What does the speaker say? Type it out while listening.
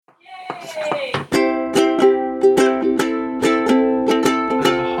Hey.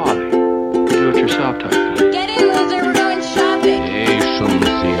 Hobby. Do-it-yourself type thing. Get in, loser. We're going shopping. Patience,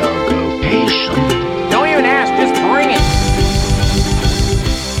 Iago, patience. Don't even ask, just bring it.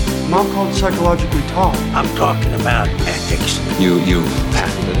 Mom called psychologically tall. I'm talking about ethics. You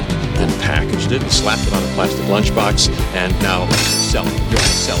patented it, then packaged it, slapped it on a plastic lunchbox, and now sell it. You're going to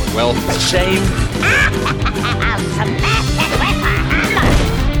sell it. Well, Same.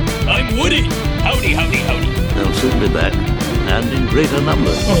 I'm Woody. Howdy, howdy, howdy. They'll soon be back, and in greater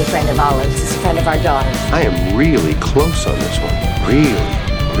numbers. Any friend of Olive's is a friend of our daughter's. I am really close on this one.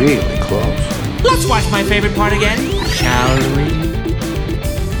 Really close. Let's watch my favorite part again, shall we?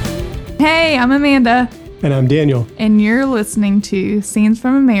 Hey, I'm Amanda. And I'm Daniel. And you're listening to Scenes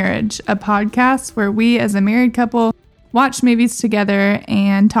from a Marriage, a podcast where we as a married couple watch movies together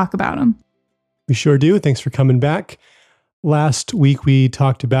and talk about them. We sure do. Thanks for coming back. Last week we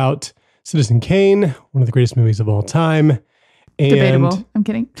talked about Citizen Kane, one of the greatest movies of all time. And debatable. I'm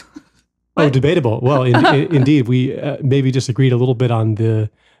kidding. Oh, debatable. Well, indeed, we maybe disagreed a little bit on the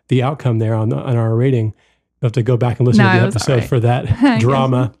outcome there on our rating. You'll have to go back and listen to the episode for that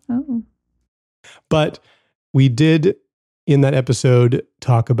drama. Oh. But we did, in that episode,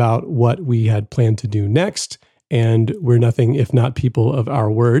 talk about what we had planned to do next, and we're nothing if not people of our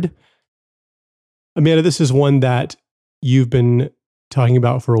word. Amanda, this is one that you've been talking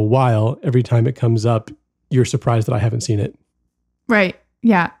about for a while. Every time it comes up, you're surprised that I haven't seen it. Right.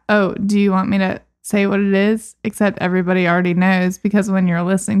 Yeah. Oh, do you want me to say what it is? Except everybody already knows, because when you're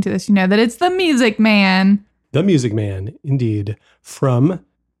listening to this, you know that it's The Music Man. The Music Man, indeed, from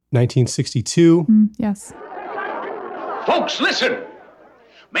 1962. Yes. Folks, listen.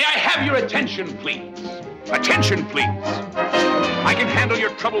 May I have your attention, please? Attention, please. I can handle your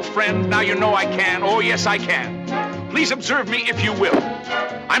trouble, friend. Now you know I can. Oh, yes, I can. Please observe me if you will.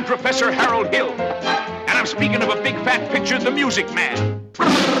 I'm Professor Harold Hill, and I'm speaking of a big fat picture, The Music Man.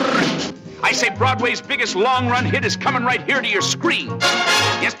 I say Broadway's biggest long-run hit is coming right here to your screen.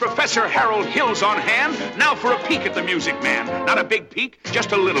 Yes, Professor Harold Hill's on hand. Now for a peek at The Music Man. Not a big peek,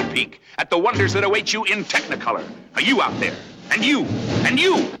 just a little peek at the wonders that await you in Technicolor. Are you out there? And you? And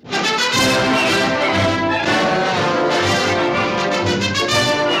you?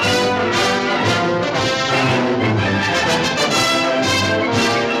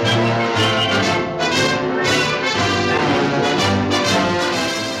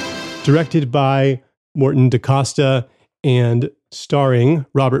 Directed by Morton DaCosta and starring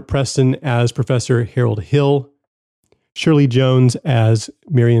Robert Preston as Professor Harold Hill, Shirley Jones as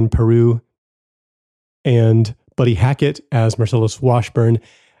Marion Peru, and Buddy Hackett as Marcellus Washburn.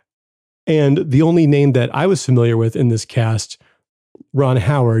 And the only name that I was familiar with in this cast, Ron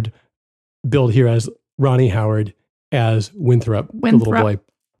Howard, billed here as Ronnie Howard as Winthrop, the little boy.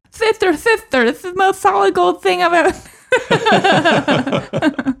 Sister, this is the most solid gold thing I've ever...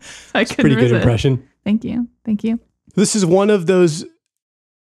 That's a pretty good impression. Thank you. This is one of those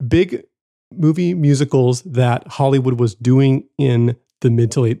big movie musicals that Hollywood was doing in the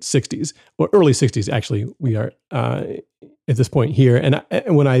mid to late 60s, or early 60s, actually. We are at this point here.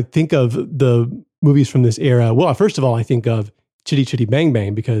 And when I think of the movies from this era, well, first of all, I think of Chitty Chitty Bang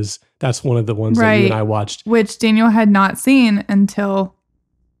Bang, because that's one of the ones that you and I watched. Which Daniel had not seen until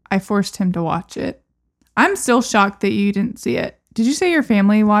I forced him to watch it. I'm still shocked that you didn't see it. Did you say your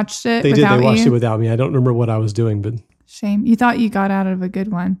family watched it They without did. They watched you? it without me. I don't remember what I was doing, but... Shame. You thought you got out of a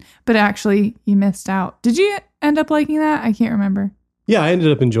good one, but actually you missed out. Did you end up liking that? I can't remember. Yeah, I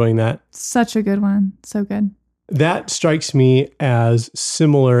ended up enjoying that. Such a good one. So good. That strikes me as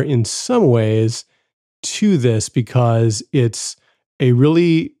similar in some ways to this, because it's a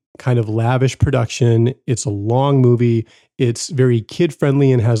really kind of lavish production. It's a long movie. It's very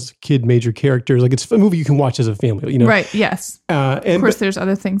kid-friendly and has major characters. Like, it's a movie you can watch as a family, you know? Right, yes. Of course, there's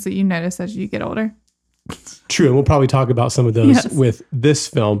other things that you notice as you get older. True, and we'll probably talk about some of those with this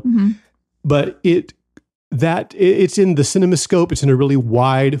film. Mm-hmm. But it's in the CinemaScope. It's in a really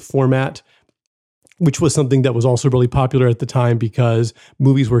wide format, which was something that was also really popular at the time because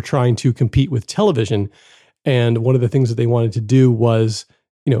movies were trying to compete with television. And one of the things that they wanted to do was,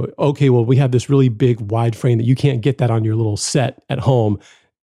 you know, okay, well, we have this really big wide frame that you can't get that on your little set at home.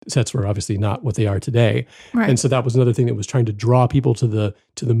 Sets were obviously not what they are today. Right. And so that was another thing that was trying to draw people to the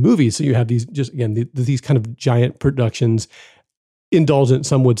movies. So you have these, just again, these kind of giant productions, indulgent,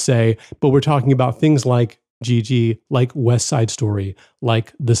 some would say, but we're talking about things like Gigi, like West Side Story,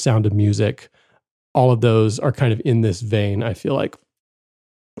 like The Sound of Music. All of those are kind of in this vein, I feel like.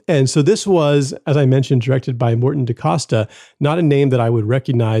 And so this was, as I mentioned, directed by Morton DaCosta, not a name that I would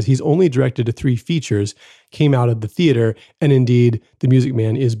recognize. He's only directed 3 features, came out of the theater, and indeed, The Music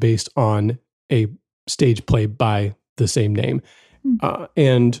Man is based on a stage play by the same name.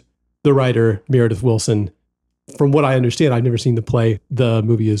 And the writer, Meredith Willson, from what I understand, I've never seen the play. The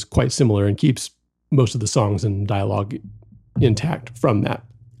movie is quite similar and keeps most of the songs and dialogue intact from that.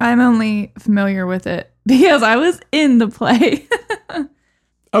 I'm only familiar with it because I was in the play.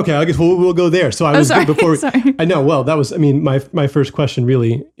 Okay, I guess we'll go there. So I was sorry, before. sorry. I know. Well, that was. I mean, my first question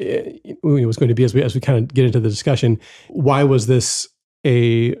really was going to be as we kind of get into the discussion. Why was this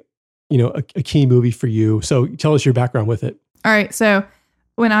a key movie for you? So tell us your background with it. All right. So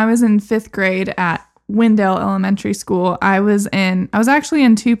when I was in 5th grade at Wendell Elementary School, I was actually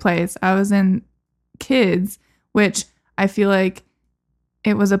in 2 plays. I was in Kids, which I feel like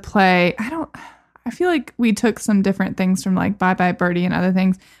it was a play. I feel like we took some different things from like Bye Bye Birdie and other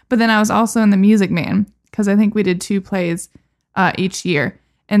things. But then I was also in The Music Man because I think we did 2 plays each year.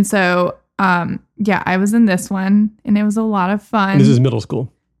 And so, I was in this one and it was a lot of fun. And this is middle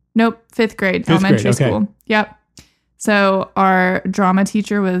school? Nope, 5th grade, elementary school. Yep. So our drama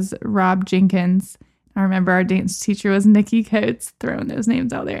teacher was Rob Jenkins. I remember our dance teacher was Nikki Coates, throwing those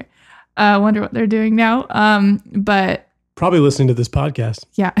names out there. I wonder what they're doing now. But probably listening to this podcast.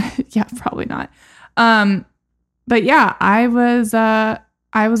 Yeah, probably not. But yeah, I was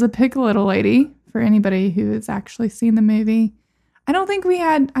a Pick a Little Lady for anybody who has actually seen the movie. I don't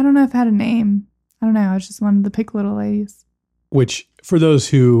know if it had a name. I don't know. I was just one of the Pick Little Ladies. Which, for those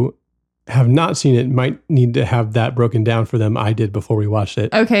who have not seen it, might need to have that broken down for them. I did before we watched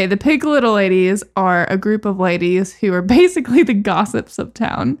it. Okay, the Pick Little Ladies are a group of ladies who are basically the gossips of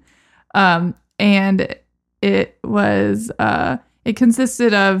town. And it was, it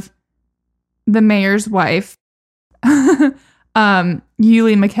consisted of the mayor's wife, Yuli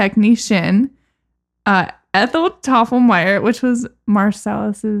McKechnie Shin, Ethel Toffelmeyer, which was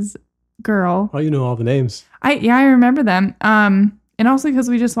Marcellus's girl. Oh, you know all the names. I remember them. And also because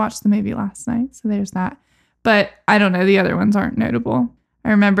we just watched the movie last night, so there's that. But I don't know, the other ones aren't notable.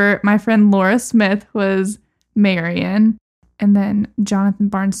 I remember my friend Laura Smith was Marion, and then Jonathan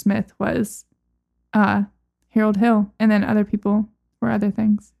Barnes Smith was Harold Hill, and then other people were other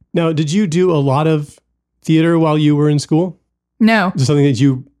things. Now, did you do a lot of theater while you were in school? No. Is it something that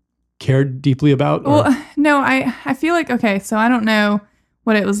you cared deeply about? Or? Well, no, I feel like, okay, so I don't know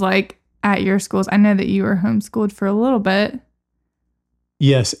what it was like at your schools. I know that you were homeschooled for a little bit.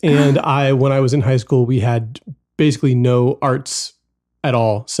 Yes, and when I was in high school, we had basically no arts at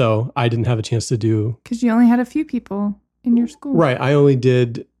all, so I didn't have a chance to do... Because you only had a few people in your school. Right, I only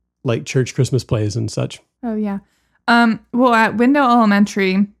did like church Christmas plays and such. Oh, yeah. Well, at Wendell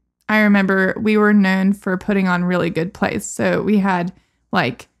Elementary, I remember we were known for putting on really good plays. So we had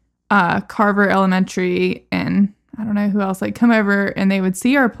like Carver Elementary and I don't know who else, like come over and they would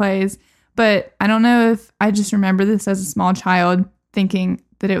see our plays. But I don't know if I just remember this as a small child thinking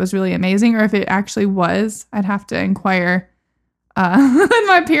that it was really amazing or if it actually was. I'd have to inquire with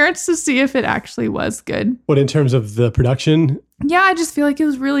my parents to see if it actually was good. What, in terms of the production? Yeah, I just feel like it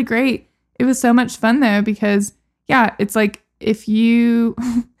was really great. It was so much fun though, because yeah, it's like if you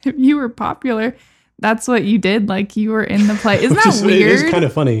were popular, that's what you did. Like you were in the play. Isn't that weird? It is kind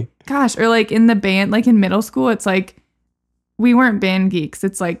of funny. Gosh, or like in the band, like in middle school, it's like we weren't band geeks.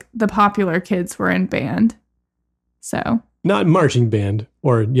 It's like the popular kids were in band. So not marching band,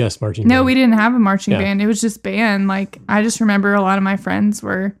 or yes, marching band. No, we didn't have a marching band. It was just band. Like I just remember a lot of my friends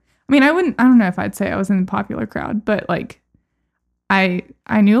were. I mean, I don't know if I'd say I was in the popular crowd, but like I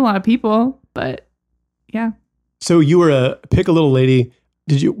knew a lot of people. But yeah. So you were a Pick a Little Lady.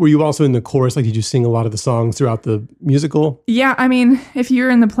 Were you also in the chorus? Like, did you sing a lot of the songs throughout the musical? Yeah, I mean, if you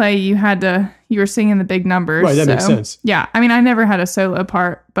were in the play, you were singing the big numbers. Right, that makes sense. Yeah, I mean, I never had a solo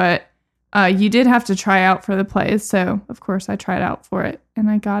part, but you did have to try out for the plays. So of course, I tried out for it and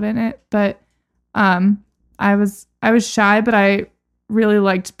I got in it. But I was shy, but I really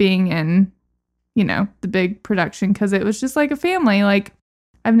liked being in, the big production because it was just like a family. Like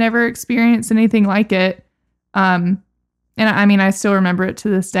I've never experienced anything like it. And I mean, I still remember it to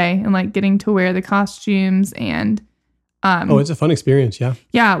this day and like getting to wear the costumes and, it's a fun experience. Yeah.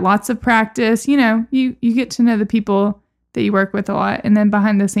 Yeah. Lots of practice, you get to know the people that you work with a lot. And then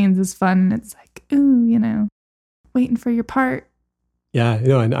behind the scenes is fun. And it's like, ooh, waiting for your part. Yeah.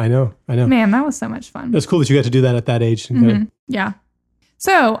 I know. Man, that was so much fun. That's cool that you got to do that at that age. Mm-hmm. Yeah.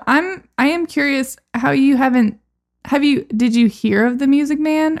 So I am curious how did you hear of The Music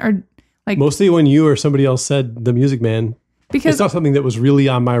Man or like mostly when you or somebody else said The Music Man? Because it's not something that was really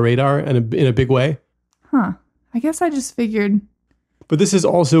on my radar in a big way. Huh. I guess I just figured But this is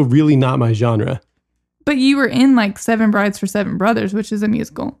also really not my genre. But you were in like Seven Brides for Seven Brothers, which is a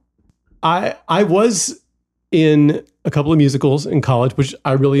musical. I was in a couple of musicals in college, which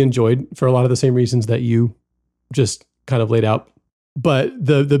I really enjoyed for a lot of the same reasons that you just kind of laid out. But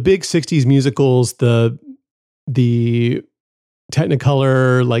the big 60s musicals, the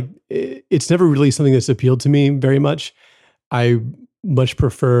Technicolor, like it's never really something that's appealed to me very much. I much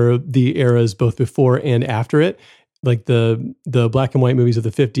prefer the eras both before and after it, like the black and white movies of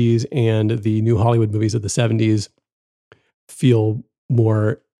the 50s and the new Hollywood movies of the 70s feel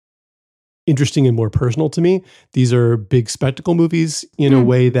more interesting and more personal to me. These are big spectacle movies in a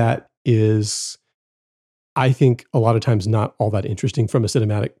way that is, I think, a lot of times not all that interesting from a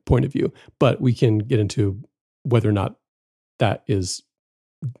cinematic point of view, but we can get into whether or not that is,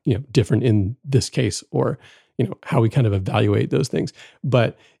 different in this case, or, how we kind of evaluate those things.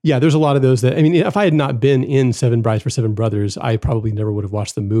 But yeah, there's a lot of those that, I mean, if I had not been in Seven Brides for Seven Brothers, I probably never would have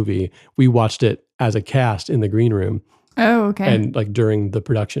watched the movie. We watched it as a cast in the green room. Oh, okay. And like during the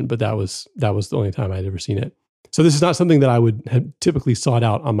production, but that was the only time I'd ever seen it. So this is not something that I would have typically sought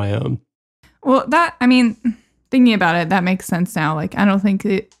out on my own. Well, thinking about it, that makes sense now. Like, I don't think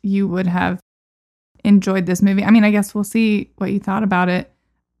that you would have enjoyed this movie. I mean, I guess we'll see what you thought about it.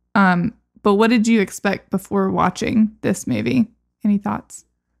 But what did you expect before watching this movie? Any thoughts?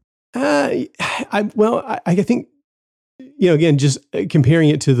 I think, again, just comparing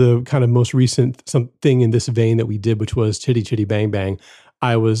it to the kind of most recent something in this vein that we did, which was Chitty Chitty Bang Bang,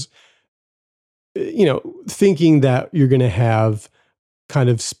 I was, thinking that you're going to have kind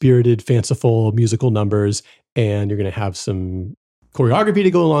of spirited, fanciful musical numbers, and you're going to have some choreography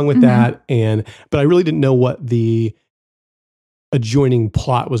to go along with that. But I really didn't know what the adjoining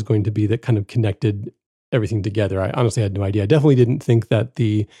plot was going to be that kind of connected everything together. I honestly had no idea. I definitely didn't think that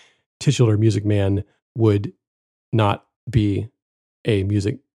the titular Music Man would not be a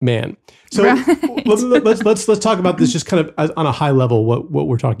music man. So right. let's talk about this just kind of on a high level, what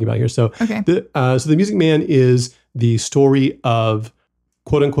we're talking about here. So, okay. The Music Man is the story of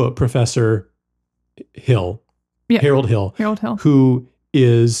quote unquote Professor Hill, Harold Hill, who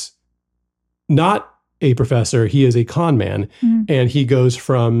is not a professor. He is a con man, and he goes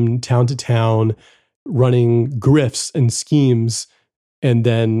from town to town running grifts and schemes, and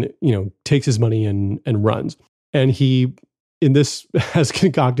then, takes his money and runs. And he, in this, has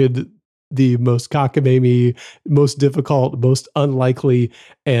concocted the most cockamamie, most difficult, most unlikely,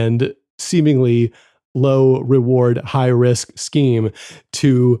 and seemingly low reward, high risk scheme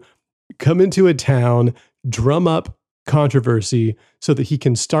to come into a town, drum up controversy so that he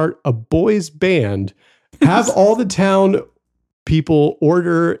can start a boys band, have all the town people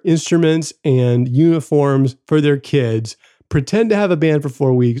order instruments and uniforms for their kids, pretend to have a band for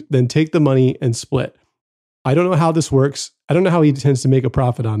 4 weeks, then take the money and split. I don't know how this works. I don't know how he tends to make a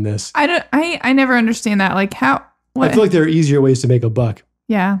profit on this. I never understand that. Like how, what? I feel like there are easier ways to make a buck.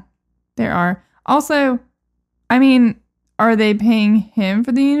 Yeah, there are. Also, I mean, are they paying him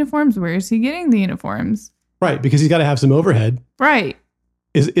for the uniforms? Where is he getting the uniforms? Right, because he's got to have some overhead. Right.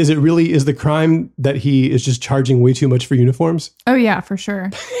 Is the crime that he is just charging way too much for uniforms? Oh yeah, for sure.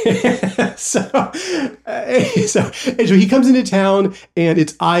 So he comes into town, and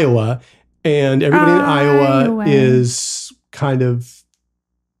it's Iowa, and everybody in Iowa is kind of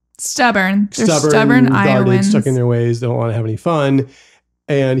stubborn. They're stubborn guarded, Iowans, stuck in their ways. They don't want to have any fun,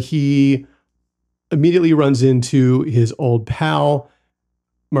 and he immediately runs into his old pal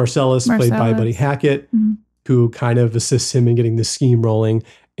Marcellus, played by Buddy Hackett, who kind of assists him in getting the scheme rolling.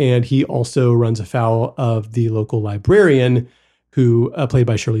 And he also runs afoul of the local librarian, who played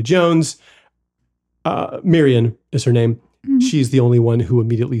by Shirley Jones. Marion is her name. She's the only one who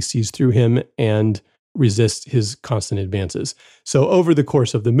immediately sees through him and resists his constant advances. So over the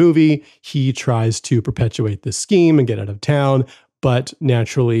course of the movie, he tries to perpetuate this scheme and get out of town. But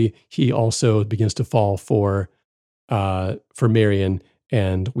naturally, he also begins to fall for Marion,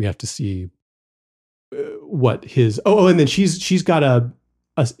 and we have to see what his and then she's got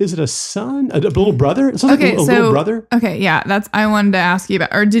is it a son, a little brother? It sounds like a little brother. Okay, yeah, I wanted to ask you about,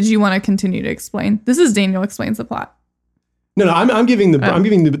 or did you want to continue to explain? This is Daniel explains the plot. No, I'm giving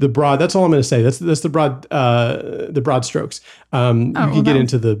the broad. That's all I'm going to say. That's the broad strokes. You can get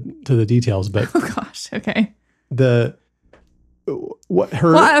into the details, but oh gosh, okay.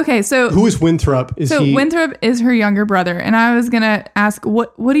 So who is Winthrop? Winthrop is her younger brother, and I was gonna ask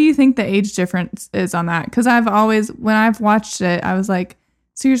what do you think the age difference is on that? Because when I've watched it, I was like,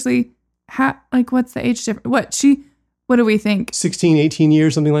 seriously, what's the age difference? What do we think? 16, 18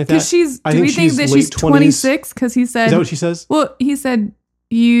 years, something like that. Because do we think that she's 26? Because he said, is that what she says? Well, he said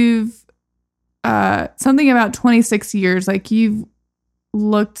you've something about 26 years, like you've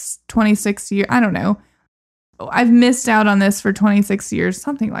looked 26 years. I don't know. I've missed out on this for 26 years,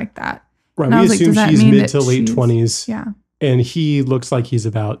 something like that. Right. And I We was like, assume does that she's mean mid that to late she's- 20s. Yeah. And he looks like he's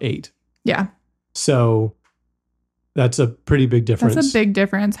about 8. Yeah. So that's a pretty big difference. That's a big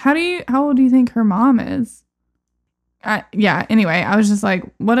difference. How old do you think her mom is? Yeah. Anyway, I was just like,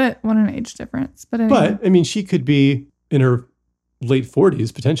 what an age difference. But anyway. But I mean, she could be in her late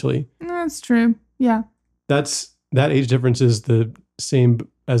 40s potentially. That's true. Yeah. That age difference is the same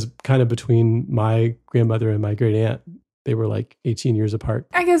as kind of between my grandmother and my great aunt. They were like 18 years apart.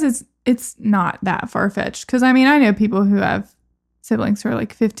 I guess it's not that far-fetched because I mean, I know people who have siblings who are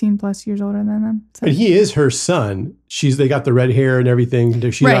like 15 plus years older than them. So. And he is her son. They got the red hair and everything.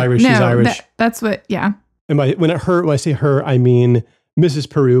 She's right. Irish. No, she's Irish. That's what. Yeah. And when I say her, I mean Mrs.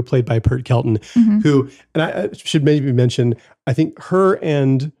 Peru, played by Pert Kelton, who, and I should maybe mention, I think her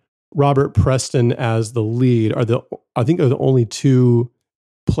and Robert Preston as the lead are the only two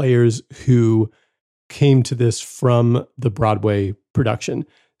players who came to this from the Broadway production.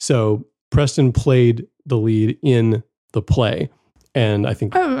 So Preston played the lead in the play, and I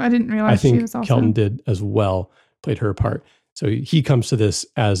think I didn't realize she was also. Kelton did as well, played her part. So he comes to this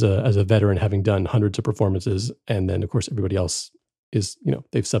as a veteran, having done hundreds of performances, and then of course everybody else is,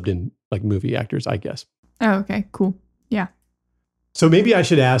 they've subbed in like movie actors, I guess. Oh, okay, cool, yeah. So maybe I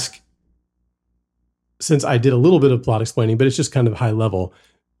should ask, since I did a little bit of plot explaining, but it's just kind of high level.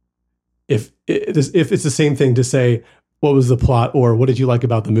 If it's the same thing to say, what was the plot or what did you like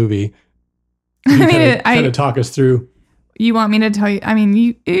about the movie? Kind of talk us through. You want me to tell you? I mean,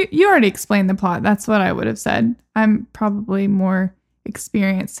 you already explained the plot. That's what I would have said. I'm probably more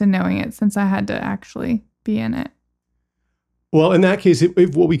experienced in knowing it since I had to actually be in it. Well, in that case,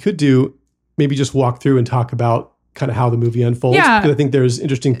 what we could do, maybe just walk through and talk about kind of how the movie unfolds. Yeah. Because I think there's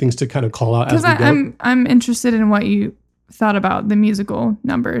interesting things to kind of call out as we go. I'm interested in what you thought about the musical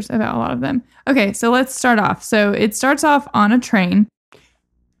numbers, about a lot of them. Okay, so let's start off. So it starts off on a train.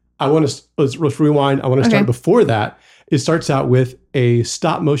 Let's rewind. I want to start before that. It starts out with a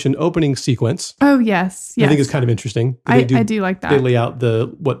stop motion opening sequence. Oh, yes. I think it's kind of interesting. I do like that. They lay out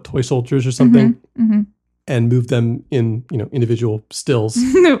toy soldiers or something and move them in, individual stills.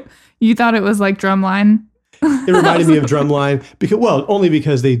 You thought it was like Drumline? It reminded me of Drumline only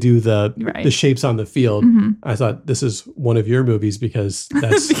because they do the shapes on the field. I thought this is one of your movies because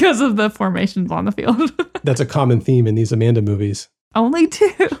that's because of the formations on the field. That's a common theme in these Amanda movies. Only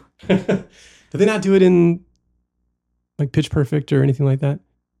 2. Did they not do it in like Pitch Perfect or anything like that?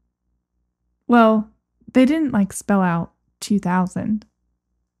 Well, they didn't like spell out 2000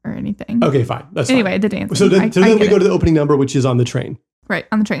 or anything. Okay, fine. That's anyway, fine. the dance. So then we go to the opening number, which is on the train. Right,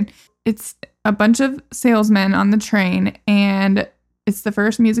 on the train. It's a bunch of salesmen on the train, and it's the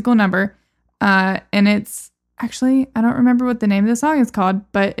first musical number. And it's actually, I don't remember what the name of the song is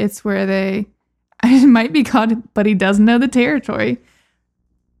called, but it's where it might be called But He Doesn't Know the Territory.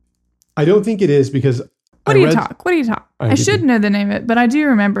 I don't think it is because What do you talk? I should know the name of it, but I do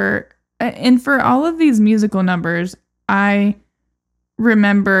remember. And for all of these musical numbers, I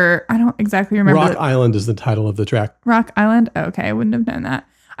don't exactly remember. Rock Island is the title of the track. Rock Island? Okay, I wouldn't have known that.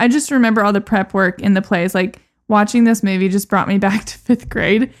 I just remember all the prep work in the plays. Like watching this movie just brought me back to 5th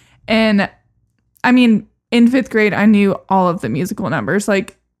grade. And I mean, in 5th grade, I knew all of the musical numbers.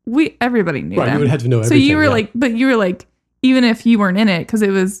 Like everybody knew them. Right, you would have to know everything. So you were like, even if you weren't in it, because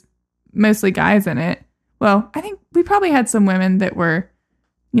it was mostly guys in it. Well, I think we probably had some women that were,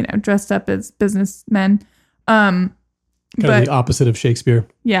 dressed up as businessmen. Kind of the opposite of Shakespeare.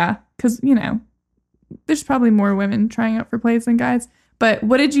 Yeah, because, there's probably more women trying out for plays than guys. But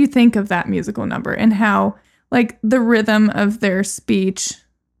what did you think of that musical number and how, like, the rhythm of their speech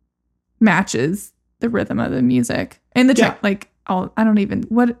matches the rhythm of the music? And the track, what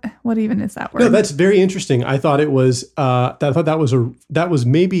even is that word? No, that's very interesting. I thought it was, that was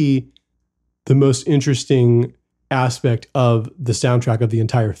maybe the most interesting aspect of the soundtrack of the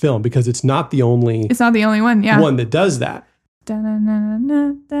entire film, because it's not the only one, yeah. One that does that. The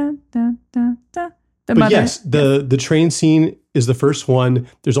train scene is the first one.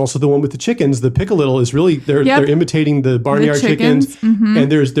 There's also the one with the chickens. The Piccolittle is really they're imitating the barnyard chickens.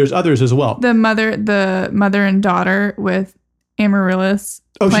 And there's others as well. The mother and daughter with Amaryllis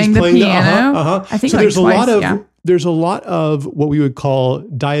playing she's playing the piano. I think so. There's a lot of what we would call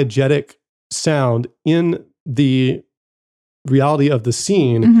diegetic sound in the reality of the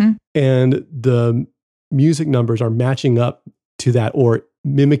scene, and the music numbers are matching up to that or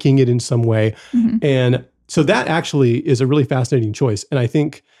mimicking it in some way. And so that actually is a really fascinating choice. And I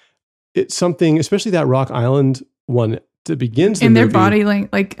think it's something, especially that Rock Island one that begins the in their movie,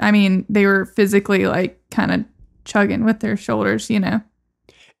 body, they were physically kind of chugging with their shoulders,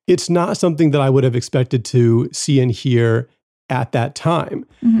 it's not something that I would have expected to see and hear at that time.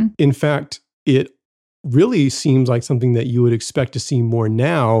 Mm-hmm. In fact, it really seems like something that you would expect to see more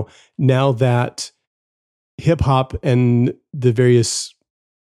now that hip hop and the various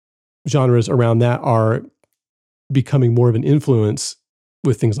genres around that are becoming more of an influence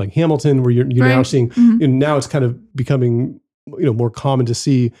with things like Hamilton, where you're now seeing, Mm-hmm. and now it's kind of becoming, more common to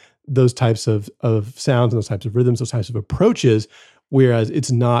see those types of sounds and those types of rhythms, those types of approaches, whereas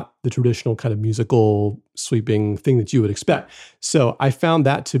it's not the traditional kind of musical sweeping thing that you would expect. So I found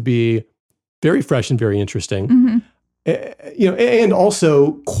that to be very fresh and very interesting. Mm-hmm. And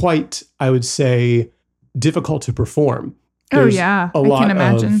also quite, I would say, difficult to perform. There's I can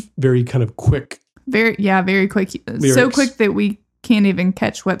imagine. Of very kind of quick. Very quick. Lyrics. So quick that we can't even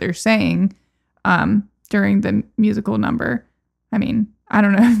catch what they're saying during the musical number. I mean, I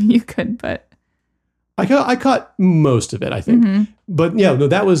don't know if you could, but I caught most of it, I think. Mm-hmm. But yeah, no,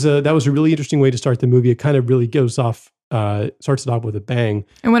 that was a really interesting way to start the movie. It kind of really starts it off with a bang.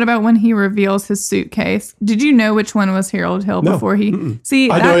 And what about when he reveals his suitcase? Did you know which one was Harold Hill before he? Mm-mm. See,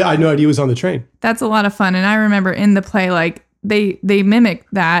 I had no idea he was on the train. That's a lot of fun. And I remember in the play, like they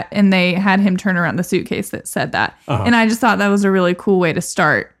mimicked that and they had him turn around the suitcase that said that. Uh-huh. And I just thought that was a really cool way to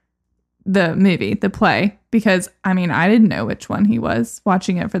start the movie, the play, because I mean, I didn't know which one he was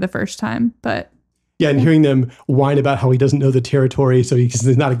watching it for the first time, but yeah, and hearing them whine about how he doesn't know the territory, so he's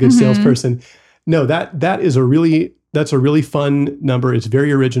not a good salesperson. No, that's a really fun number. It's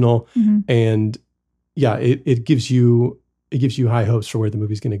very original, and yeah, it gives you high hopes for where the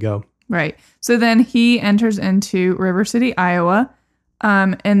movie's going to go. Right. So then he enters into River City, Iowa,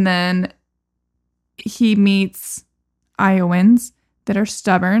 and then he meets Iowans that are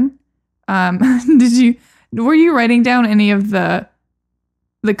stubborn. Were you writing down any of the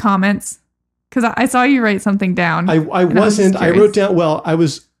comments? Because I saw you write something down. I wasn't. I wrote down. Well,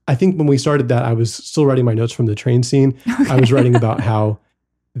 I think when we started that, I was still writing my notes from the train scene. Okay. I was writing about how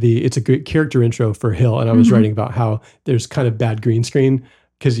it's a great character intro for Hill, and I was writing about how there's kind of bad green screen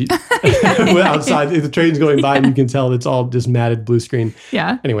because outside the train's going by and you can tell it's all just matted blue screen.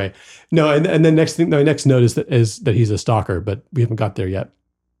 Yeah. Anyway, no, and then my next note is that he's a stalker, but we haven't got there yet.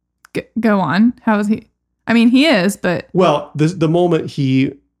 Go on. How is he? I mean, he is, but the moment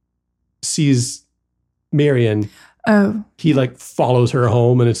he sees Marion, he like follows her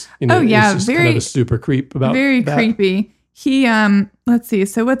home, and it's it's just kind of a super creep about very that. Creepy. He let's see.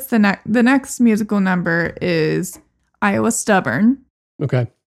 So what's the next musical number is Iowa Stubborn. Okay.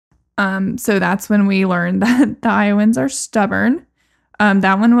 So that's when we learned that the Iowans are stubborn.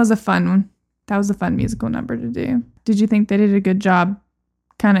 That one was a fun one. That was a fun musical number to do. Did you think they did a good job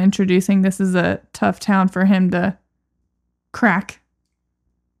kind of introducing this is a tough town for him to crack?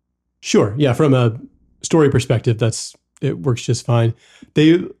 Sure. Yeah. From a story perspective, it works just fine.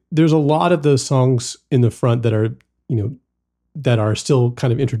 There's a lot of those songs in the front that are still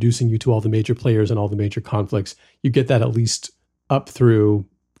kind of introducing you to all the major players and all the major conflicts. You get that at least up through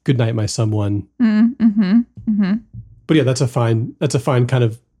Goodnight, My Someone. But yeah, that's a fine kind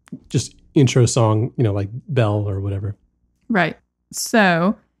of just intro song, like Belle or whatever. Right.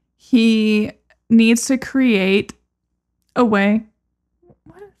 So he needs to create a way.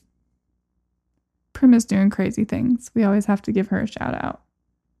 Prim is doing crazy things. We always have to give her a shout out.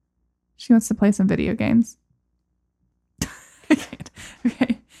 She wants to play some video games.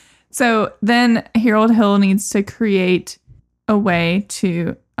 Okay. So then Harold Hill needs to create a way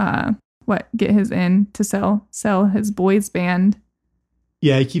to get his in to sell his boys band.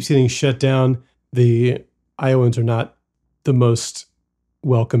 Yeah, he keeps getting shut down. The Iowans are not the most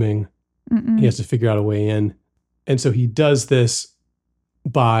welcoming. Mm-mm. He has to figure out a way in. And so he does this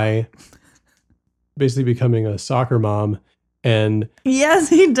by basically becoming a soccer mom and yes,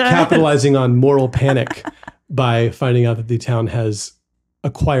 he does. Capitalizing on moral panic by finding out that the town has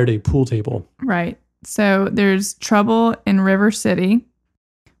acquired a pool table. Right. So there's trouble in River City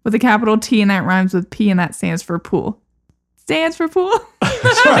with a capital T, and that rhymes with P, and that stands for pool. Stands for pool.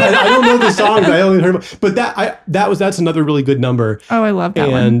 Sorry, I don't know the songs. I only heard, but that's another really good number. Oh, I love that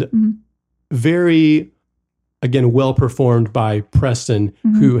and one. And very, again, well performed by Preston,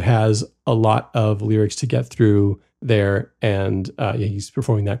 who has a lot of lyrics to get through there, and he's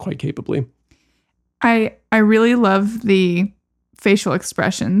performing that quite capably. I really love the facial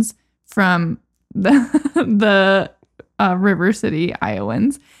expressions from the River City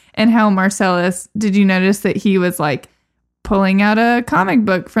Iowans, and how Marcellus, did you notice that he was like pulling out a comic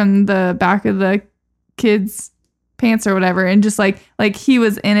book from the back of the kid's pants or whatever, and just like he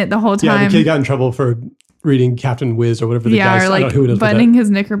was in it the whole time. Yeah, the kid got in trouble for reading Captain Whiz or whatever the guy. Or like I don't know who it is, buttoning his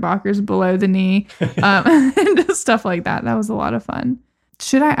knickerbockers below the knee, and just stuff like that. That was a lot of fun.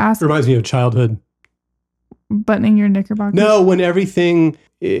 Should I ask? Reminds me of childhood. Buttoning your knickerbockers? No, when everything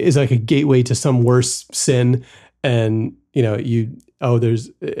is like a gateway to some worse sin, and there's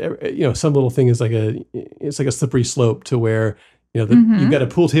some little thing is like it's like a slippery slope to where you've got a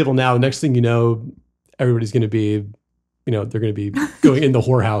pool table now. The next thing you know, everybody's going to be, they're going to be going in the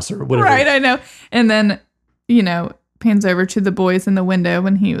whorehouse or whatever. Right, I know. And then pans over to the boys in the window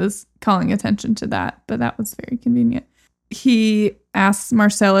when he was calling attention to that, but that was very convenient. He asks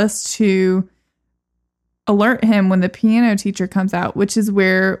Marcellus to alert him when the piano teacher comes out, which is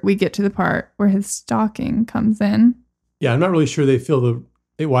where we get to the part where his stalking comes in. Yeah, I'm not really sure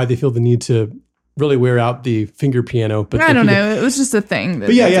why they feel the need to really wear out the finger piano, but I don't know. It was just a thing.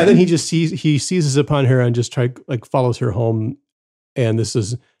 But yeah. Then he seizes upon her and just follows her home. And this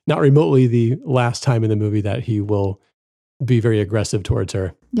is not remotely the last time in the movie that he will be very aggressive towards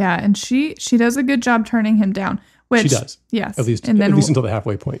her. Yeah, and she does a good job turning him down. Which, she does. Yes. At least until the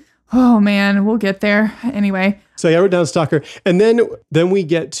halfway point. Oh man, we'll get there. Anyway. So yeah, I wrote down stalker. And then we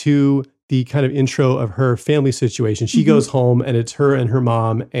get to the kind of intro of her family situation. She goes home and it's her and her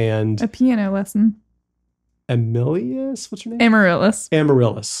mom and a piano lesson. Aemilius? What's her name? Amaryllis.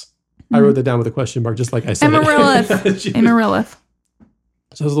 I wrote that down with a question mark, just like I said. Amaryllis.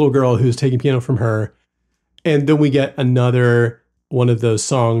 So there's a little girl who's taking piano from her. And then we get another one of those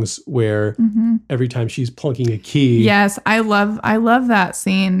songs where every time she's plunking a key. Yes, I love that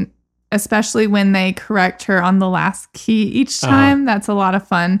scene, especially when they correct her on the last key each time. That's a lot of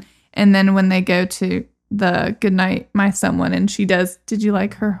fun. And then when they go to the Goodnight, My Someone, and she does, did you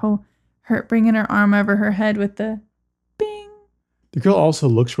like her bringing her arm over her head with the bing? The girl also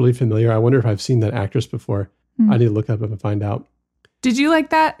looks really familiar. I wonder if I've seen that actress before. I need to look up and find out. Did you like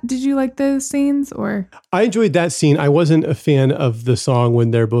that? Did you like those scenes or? I enjoyed that scene. I wasn't a fan of the song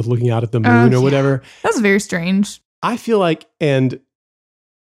when they're both looking out at the moon or whatever. That was very strange. I feel like, and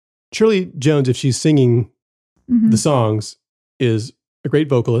Shirley Jones, if she's singing the songs, is a great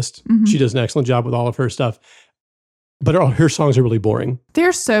vocalist. She does an excellent job with all of her stuff. But her songs are really boring.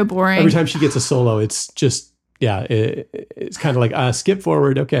 They're so boring. Every time she gets a solo, it's just, it's kind of like, skip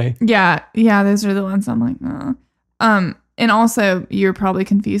forward. Okay. Yeah. Those are the ones I'm like, oh. And also, you're probably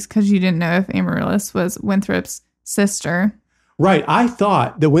confused because you didn't know if Amaryllis was Winthrop's sister. Right. I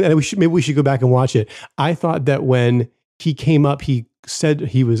thought that maybe we should go back and watch it. I thought that when he came up, he said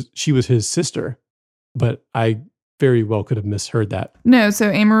she was his sister, but I very well could have misheard that. No.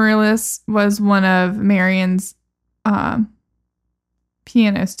 So Amaryllis was one of Marion's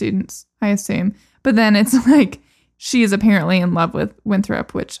piano students, I assume. But then it's like she is apparently in love with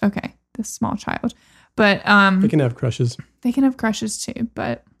Winthrop, which, okay, this small child. But they can have crushes. They can have crushes too,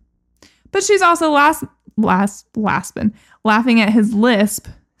 but she's also laughing at his lisp.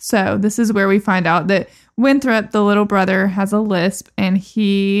 So this is where we find out that Winthrop, the little brother, has a lisp, and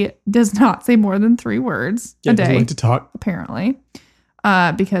he does not say more than 3 words a day. Doesn't like to talk, apparently,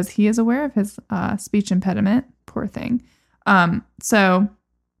 because he is aware of his speech impediment. Poor thing. So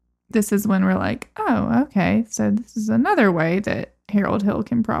this is when we're like, oh, okay. So this is another way that Harold Hill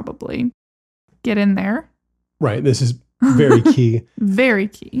can probably get in there. Right. This is very key. Very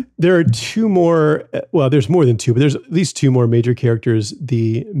key. There are 2 more. Well, there's more than 2, but there's at least 2 more major characters.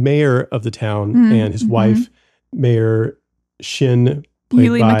 The mayor of the town and his wife, Mayor Shin,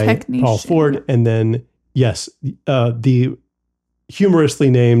 played by McKechnie Paul Ford. And then, yes, the humorously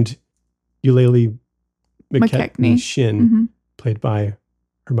named Eulalie McKechnie Shin, played by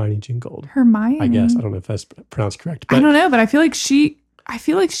Hermione Gingold. Hermione? I guess. I don't know if that's pronounced correct. But I don't know, but I feel like she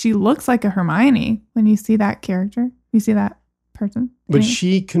looks like a Hermione when you see that character. You see that person. But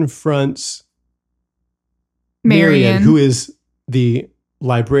she confronts Marion, who is the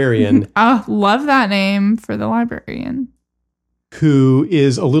librarian. Oh, love that name for the librarian. Who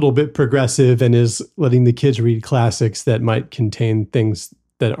is a little bit progressive and is letting the kids read classics that might contain things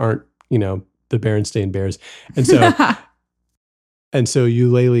that aren't, the Berenstain Bears. And so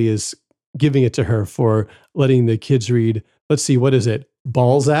Eulalie is giving it to her for letting the kids read, let's see, what is it?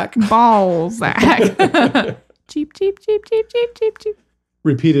 Balzac? Balzac. Cheap, cheap, cheap, cheap, cheap, cheap, cheap.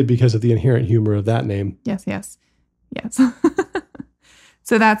 Repeated because of the inherent humor of that name. Yes.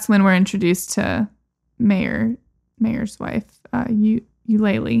 So that's when we're introduced to Mayor's wife,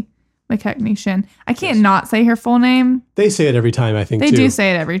 Eulalie McKechnie Shin. I can't not say her full name. They say it every time, I think, They do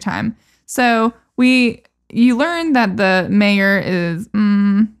say it every time. So you learn that the mayor is,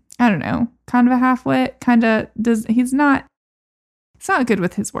 I don't know, kind of a half-wit, he's not good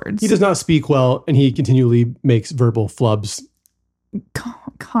with his words. He does not speak well, and he continually makes verbal flubs.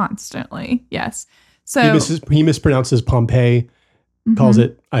 Constantly, yes. So he mispronounces Pompeii, calls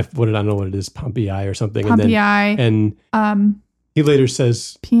it, I don't know what it is, Pompeii or something. Pompeii. And He later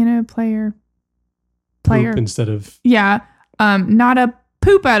says piano player. poop instead of... Yeah. Not a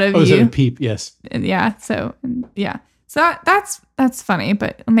poop out of you. Oh, is that a peep? Yes. And yeah. So that's funny,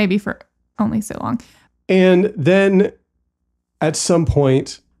 but maybe for only so long. And then at some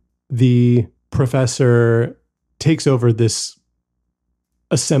point, the professor takes over this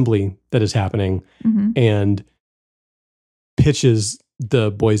assembly that is happening and pitches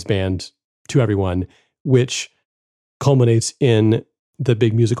the boys band to everyone, which culminates in the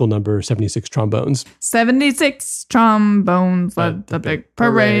big musical number 76 trombones. 76 trombones led the big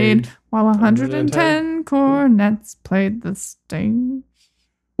parade while 110 cornets played the stage.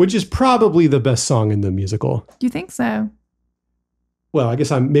 Which is probably the best song in the musical. You think so? Well, I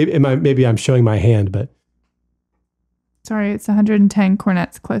guess maybe I'm showing my hand, but sorry, it's 110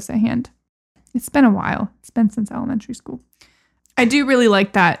 cornets close at hand. It's been a while. It's been since elementary school. I do really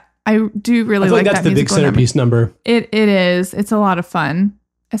like that. I do really like that. That's the big centerpiece number. It is. It's a lot of fun,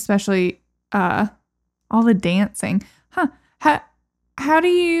 especially all the dancing. How do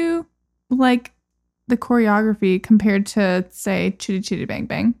you like the choreography compared to, say, Chitty Chitty Bang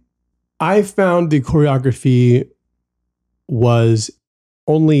Bang? I found the choreography was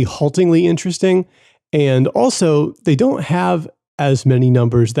only haltingly interesting. And also, they don't have as many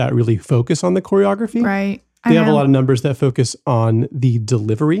numbers that really focus on the choreography. Right. They have a lot of numbers that focus on the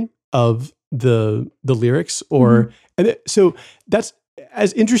delivery of the lyrics. So that's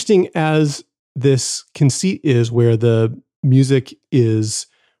as interesting as this conceit is, where the music is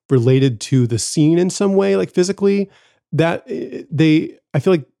related to the scene in some way, like physically, that I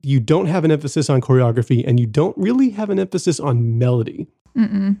feel like you don't have an emphasis on choreography and you don't really have an emphasis on melody.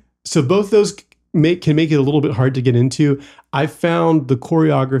 So both those can make it a little bit hard to get into. I found the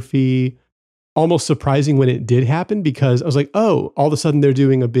choreography almost surprising when it did happen, because I was like, oh, all of a sudden they're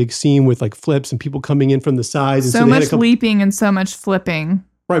doing a big scene with like flips and people coming in from the sides. And so much leaping and so much flipping.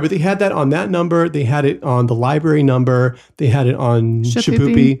 Right, but they had that on that number. They had it on the library number. They had it on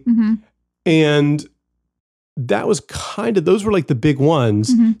Shipoopi. And that was those were like the big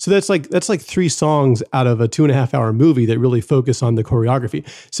ones. So that's like 3 songs out of a 2.5 hour movie that really focus on the choreography.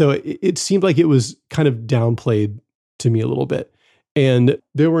 So it seemed like it was kind of downplayed to me a little bit. And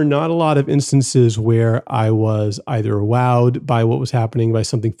there were not a lot of instances where I was either wowed by what was happening, by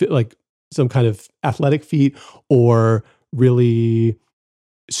something like some kind of athletic feat, or really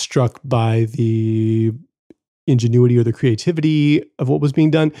struck by the ingenuity or the creativity of what was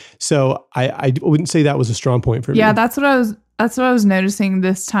being done. So I wouldn't say that was a strong point for me. Yeah, that's what I was noticing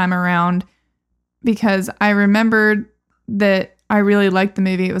this time around, because I remembered that I really liked the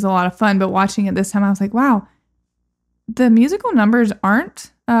movie. It was a lot of fun, but watching it this time, I was like, wow, the musical numbers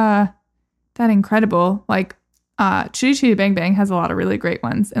aren't that incredible. Like Chitty Chitty Bang Bang has a lot of really great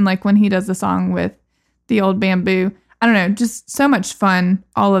ones. And like when he does the song with the old bamboo, I don't know, just so much fun,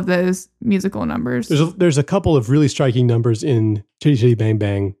 all of those musical numbers. There's a couple of really striking numbers in Chitty Chitty Bang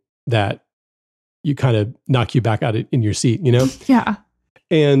Bang that you kind of knock you back out in your seat, you know? Yeah.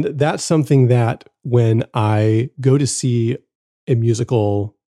 And that's something that when I go to see a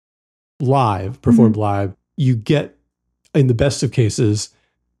musical performed live, you get, in the best of cases,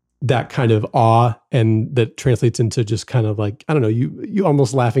 that kind of awe, and that translates into just kind of like, I don't know, you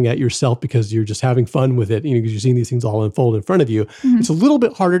almost laughing at yourself because you're just having fun with it, because you're seeing these things all unfold in front of you. It's a little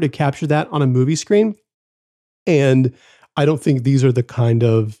bit harder to capture that on a movie screen. And I don't think these are the kind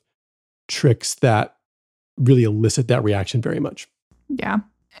of tricks that really elicit that reaction very much. Yeah.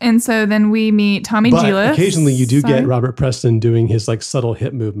 And so then we meet Tommy Gillis. Occasionally you do get Robert Preston doing his like subtle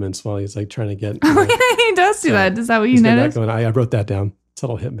hip movements while he's like trying to get. He does do that. Is that what you noticed? I wrote that down.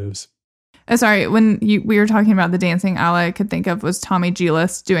 Subtle hip moves. Oh, sorry. When we were talking about the dancing, all I could think of was Tommy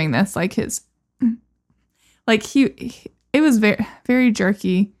Gillis doing this, like his, like it was very, very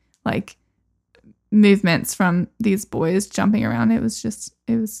jerky, like movements from these boys jumping around. It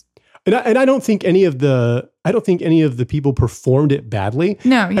was. And I don't think any of the people performed it badly.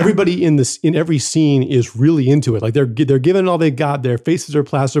 No, yeah. Everybody in every scene is really into it. Like they're giving all they got. Their faces are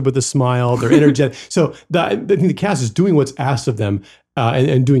plastered with a smile. They're energetic. So the cast is doing what's asked of them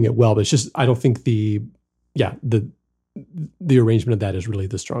and doing it well. But it's just, I don't think the arrangement of that is really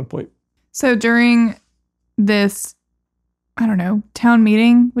the strong point. So during this, I don't know, town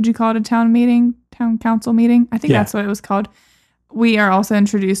meeting, would you call it a town meeting? Town council meeting? I think that's what it was called. We are also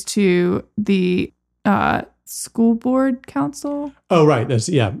introduced to the school board council. Oh, right.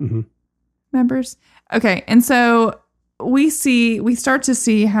 Members. Okay. And so we start to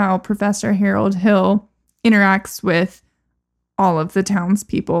see how Professor Harold Hill interacts with all of the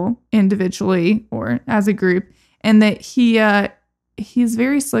townspeople individually or as a group, and that he's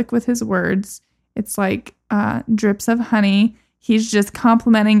very slick with his words. It's like drips of honey. he's just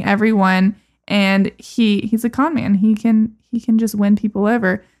complimenting everyone, and he's a con man. He can just win people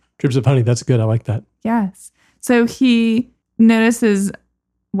over. Drips of honey. That's good. I like that. Yes. So he notices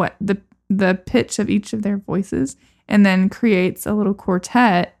what the pitch of each of their voices, and then creates a little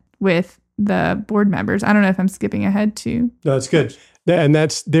quartet with the board members. I don't know if I'm skipping ahead to. No, that's good. And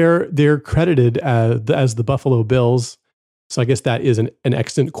that's they're credited as the Buffalo Bills. So I guess that is an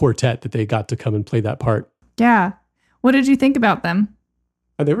excellent quartet that they got to come and play that part. Yeah. What did you think about them?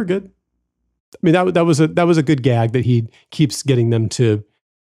 They were good. I mean, that was a good gag that he keeps getting them to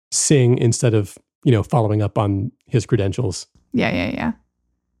sing instead of, following up on his credentials. Yeah.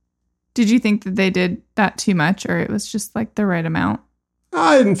 Did you think that they did that too much, or it was just like the right amount?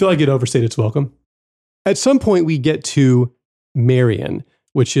 I didn't feel like it overstayed its welcome. At some point, we get to Marion,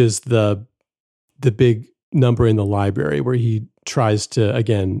 which is the big number in the library where he tries to,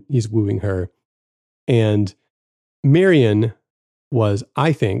 again, he's wooing her. And Marion was,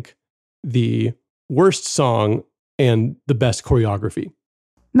 I think, the worst song and the best choreography.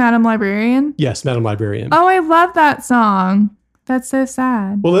 Madam Librarian? Yes, Madam Librarian. Oh, I love that song. That's so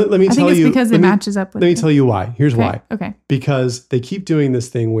sad. Well, let me tell you. I think it's because it matches up with Let me tell you why. Here's why. Okay. Because they keep doing this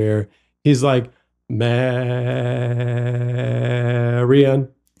thing where he's like, Marian,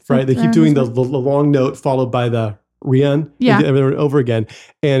 right? They keep doing the long note followed by the Rian over and over again.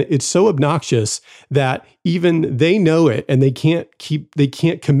 And it's so obnoxious that even they know it and they can't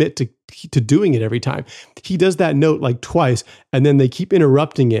commit to doing it every time. He does that note like twice, and then they keep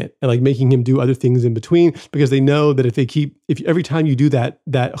interrupting it and like making him do other things in between, because they know that if every time you do that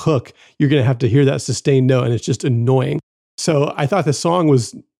hook, you're going to have to hear that sustained note, and it's just annoying. So I thought the song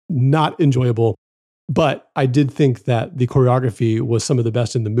was not enjoyable, but I did think that the choreography was some of the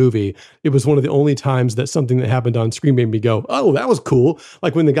best in the movie. It was one of the only times that something that happened on screen made me go, oh, that was cool.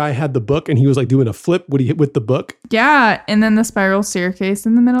 Like when the guy had the book and he was like doing a flip with the book. Yeah. And then the spiral staircase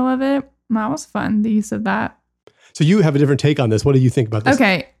in the middle of it. That was fun. The use of that. So you have a different take on this. What do you think about this?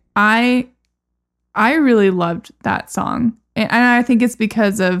 Okay. I really loved that song. And I think it's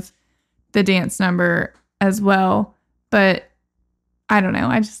because of the dance number as well. But I don't know.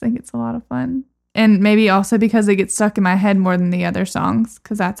 I just think it's a lot of fun. And maybe also because it gets stuck in my head more than the other songs,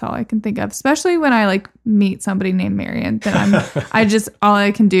 because that's all I can think of. Especially when I like meet somebody named Marion, then all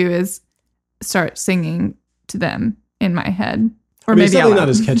I can do is start singing to them in my head. Or maybe it's definitely not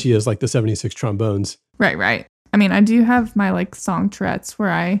as catchy as like the 76 trombones. Right. I mean, I do have my like song Tourette's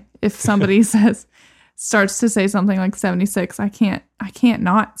where if somebody starts to say something like 76, I can't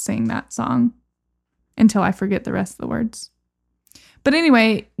not sing that song until I forget the rest of the words. But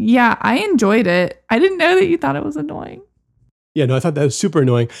anyway, yeah, I enjoyed it. I didn't know that you thought it was annoying. Yeah, no, I thought that was super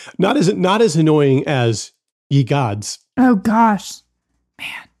annoying. Not as annoying as Ye Gods. Oh gosh,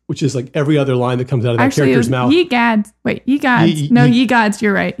 man. Which is like every other line that comes out of that character's mouth. Ye Gods. Wait, Ye Gods. Ye Gods.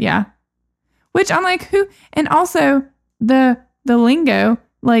 You're right. Yeah. Which I'm like, who? And also the lingo,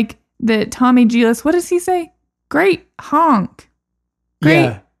 like the Tommy Giles. What does he say? Great honk.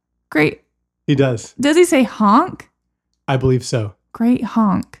 Great. He does. Does he say honk? I believe so. Great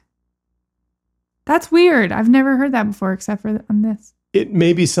honk. That's weird. I've never heard that before, except for on this. It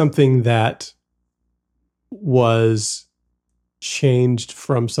may be something that was changed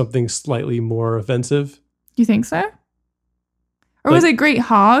from something slightly more offensive. You think so? Or was it great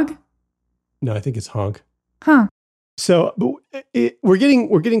hog? No, I think it's honk. Huh. So we're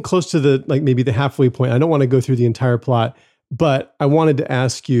getting close to the maybe the halfway point. I don't want to go through the entire plot, but I wanted to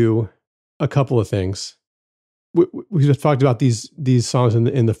ask you a couple of things. We just talked about these songs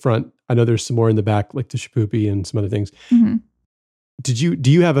in the front. I know there's some more in the back, like the Shapoopy and some other things. Mm-hmm.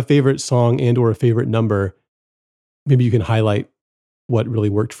 Do you have a favorite song and or a favorite number? Maybe you can highlight what really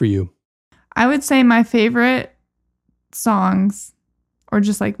worked for you. I would say my favorite songs, or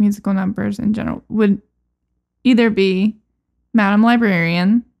just like musical numbers in general, would either be Madam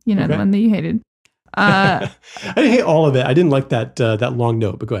Librarian, the one that you hated. I didn't hate all of it. I didn't like that long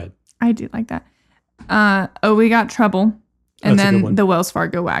note, but go ahead. I do like that. Oh, We Got Trouble. And then the Wells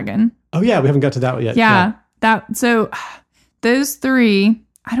Fargo Wagon. Oh yeah, we haven't got to that yet. Yeah. So those three,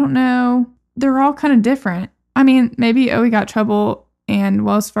 I don't know. They're all kind of different. I mean, maybe Oh, We Got Trouble and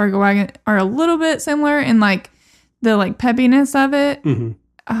Wells Fargo Wagon are a little bit similar in like the like peppiness of it.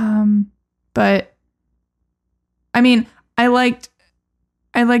 Mm-hmm. But I mean, I liked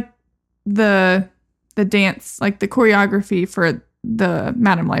the dance, like the choreography for the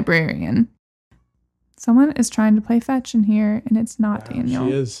Madam Librarian. Someone is trying to play fetch in here, and it's not Daniel.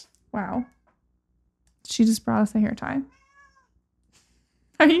 She is. Wow. She just brought us a hair tie.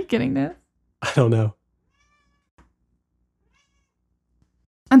 Are you getting this? I don't know.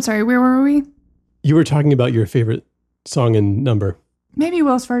 I'm sorry, where were we? You were talking about your favorite song and number? Maybe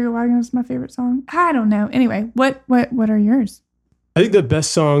Wells Fargo Wagon is my favorite song. I don't know. Anyway, what are yours? I think the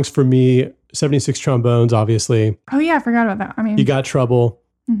best songs for me, 76 Trombones, obviously. Oh yeah, I forgot about that. I mean, You Got Trouble,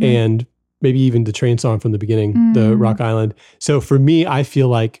 and maybe even the train song from the beginning, the Rock Island. So for me, I feel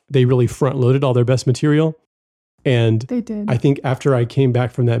like they really front loaded all their best material. And they did. I think after I came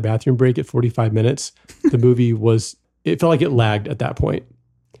back from that bathroom break at 45 minutes, the movie it felt like it lagged at that point.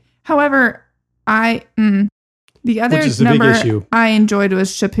 However, the other Which is a number big issue. I enjoyed was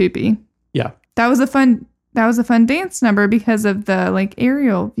Shapoopy. Yeah. That was a fun dance number because of the like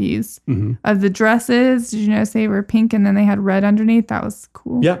aerial views of the dresses. Did you notice they were pink and then they had red underneath? That was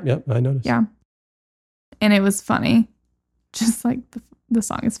cool. Yeah, I noticed. Yeah. And it was funny. Just like the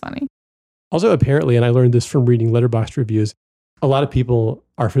song is funny. Also, apparently, and I learned this from reading Letterboxd reviews, a lot of people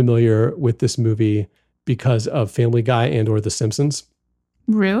are familiar with this movie because of Family Guy and or The Simpsons.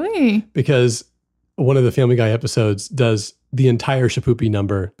 Really? Because one of the Family Guy episodes does the entire Shapoopy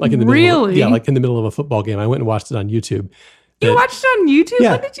number, like in the Really? middle, like in the middle of a football game. I went and watched it on YouTube. You watched it on YouTube?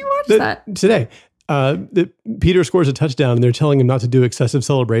 Yeah, When did you watch that? Today. Peter scores a touchdown and they're telling him not to do excessive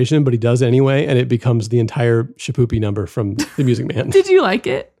celebration, but he does anyway, and it becomes the entire Shapoopy number from The Music Man. Did you like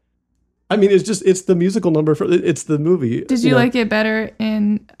it? I mean, it's the musical number it's the movie. Did you like it better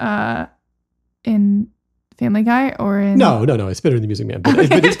in Family Guy or in... No, it's better than The Music Man. But, Okay,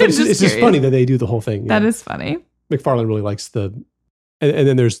 but it's just funny that they do the whole thing. That is funny. McFarlane really likes and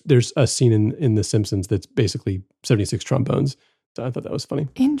then there's a scene in The Simpsons that's basically 76 trombones. So I thought that was funny.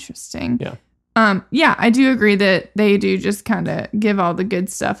 Interesting. Yeah. Yeah, I do agree that they do just kind of give all the good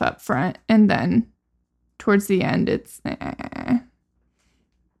stuff up front, and then towards the end, it's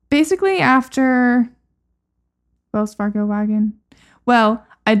basically after Wells Fargo Wagon. Well,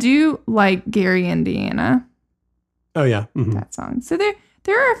 I do like Gary, Indiana. Oh yeah, that song. So there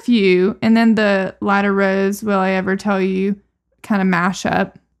are a few, and then the Latter Rose, Will I Ever Tell You, kind of mash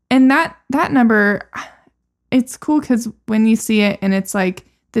up, and that number, it's cool because when you see it and it's like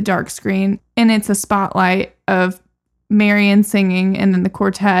the dark screen and it's a spotlight of Marion singing and then the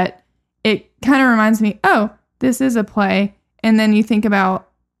quartet, it kind of reminds me, oh, this is a play. And then you think about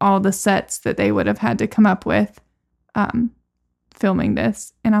all the sets that they would have had to come up with filming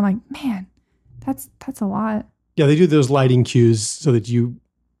this. And I'm like, man, that's a lot. Yeah, they do those lighting cues so that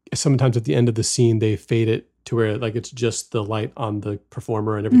sometimes at the end of the scene, they fade it to where like it's just the light on the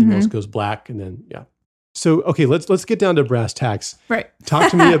performer and everything else goes black. And then, yeah. So, okay, let's get down to brass tacks. Right.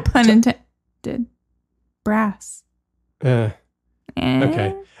 Talk to me about... Pun intended. Brass. Okay.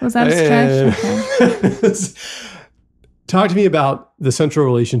 Was that a stretch? Okay. Talk to me about the central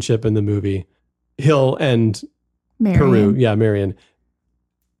relationship in the movie. Hill and Marion. Peru. Yeah, Marion.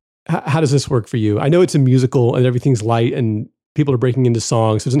 How does this work for you? I know it's a musical and everything's light and people are breaking into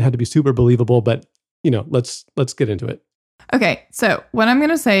songs. So it doesn't have to be super believable, but, let's get into it. Okay, so what I'm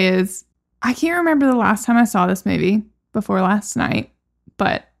going to say is, I can't remember the last time I saw this movie before last night,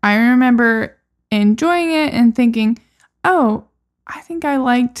 but I remember enjoying it and thinking, oh, I think I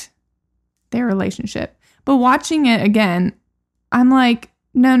liked their relationship. But watching it again, I'm like,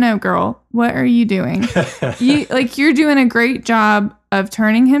 no, girl, what are you doing? You're doing a great job of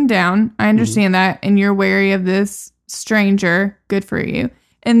turning him down. I understand that. And you're wary of this stranger. Good for you.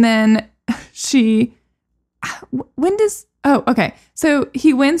 And then okay. So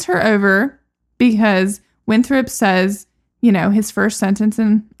he wins her over because Winthrop says, his first sentence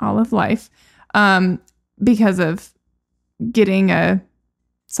in all of life, because of getting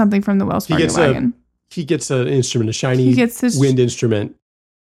something from the Wells Fargo wagon. He gets an instrument, a shiny wind instrument.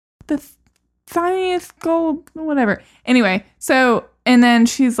 The tiniest gold, whatever. Anyway, so, and then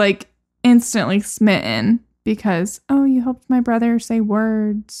she's like instantly smitten because, oh, you helped my brother say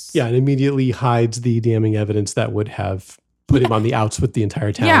words. Yeah, and immediately hides the damning evidence that would have put him on the outs with the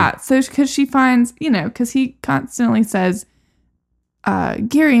entire town. Yeah, so because she finds, because he constantly says,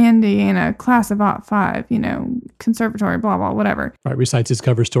 Gary, Indiana, class of '05, conservatory, blah, blah, whatever. Right, recites his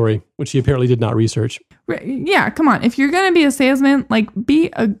cover story, which he apparently did not research. Yeah, come on. If you're going to be a salesman, be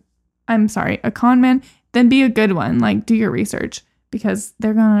a con man, then be a good one. Do your research because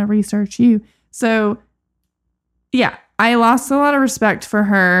they're going to research you. So, yeah, I lost a lot of respect for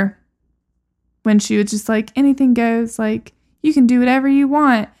her when she was just like, anything goes, you can do whatever you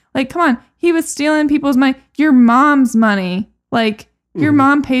want. Come on, he was stealing people's money, your mom's money. Your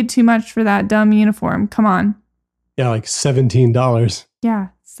mom paid too much for that dumb uniform. Come on. Yeah, $17. Yeah,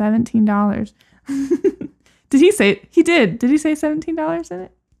 $17. Did he say he did? Did he say $17 in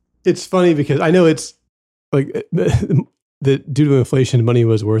it? It's funny because I know it's due to inflation, money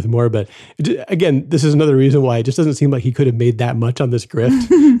was worth more. But again, this is another reason why it just doesn't seem like he could have made that much on this grift.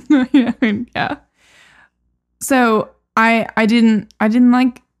 Yeah. So I didn't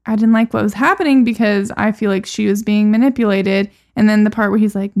like what was happening because I feel like she was being manipulated. And then the part where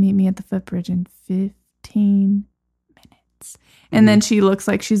he's like, meet me at the footbridge in 15 minutes. And then she looks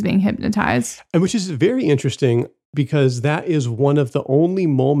like she's being hypnotized. And which is very interesting because that is one of the only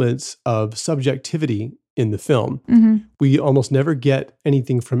moments of subjectivity in the film. We almost never get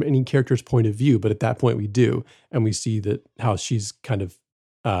anything from any character's point of view, but at that point we do. And we see that how she's kind of,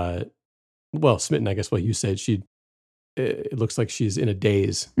 smitten, I guess what you said. It looks like she's in a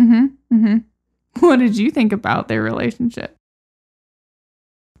daze. What did you think about their relationship?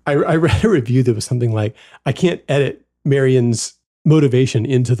 I read a review that was something like, I can't edit Marion's motivation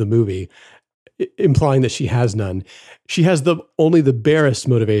into the movie, implying that she has none. She has only the barest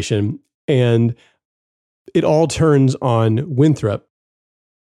motivation, and it all turns on Winthrop,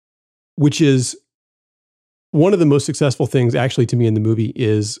 which is one of the most successful things actually to me in the movie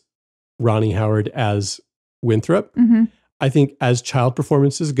is Ronnie Howard as Winthrop. I think as child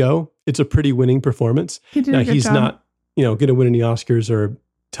performances go, it's a pretty winning performance. He did now a good he's job. not, going to win any Oscars or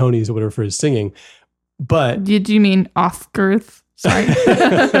Tonys or whatever for his singing, but Did you mean Oscars? Sorry.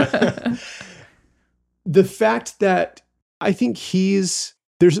 the fact that I think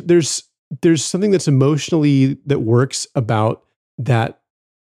there's something that's emotionally that works about that,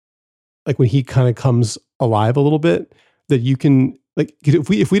 like when he kind of comes alive a little bit, that you can like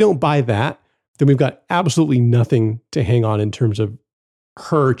if we don't buy that, then we've got absolutely nothing to hang on in terms of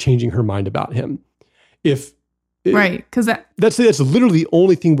her changing her mind about him. Right, because that's literally the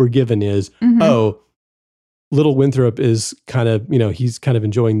only thing we're given is little Winthrop is kind of he's kind of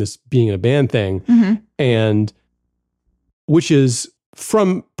enjoying this being in a band thing, and which is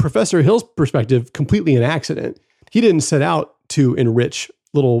from Professor Hill's perspective completely an accident. He didn't set out to enrich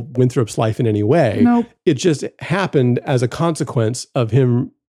little Winthrop's life in any way. Nope. It just happened as a consequence of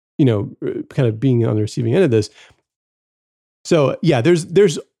him, kind of being on the receiving end of this. So yeah,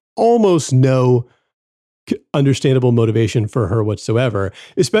 there's almost no understandable motivation for her whatsoever,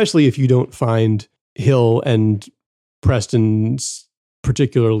 especially if you don't find Hill and Preston's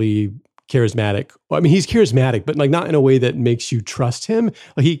particularly charismatic. Well, I mean, he's charismatic, but like not in a way that makes you trust him.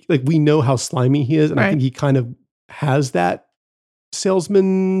 Like we know how slimy he is, and I think he kind of has that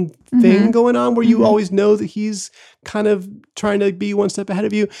salesman thing going on where you always know that he's kind of trying to be one step ahead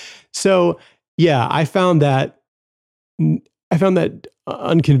of you. So yeah, I found that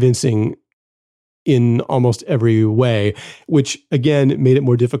unconvincing in almost every way, which again made it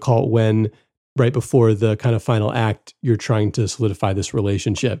more difficult when right before the kind of final act, you're trying to solidify this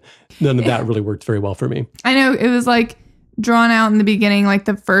relationship. None of that really worked very well for me. I know it was like drawn out in the beginning, like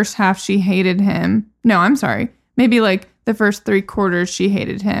the first half she hated him. No, I'm sorry. Maybe like the first 3/4 she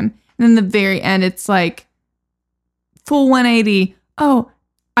hated him. And then the very end, it's like full 180. Oh,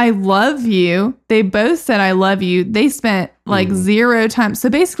 I love you. They both said, I love you. They spent like 0 time.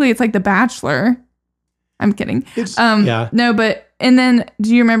 So basically it's like The Bachelor. I'm kidding. Yeah. No, but, and then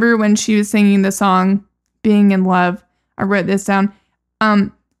do you remember when she was singing the song Being in Love? I wrote this down.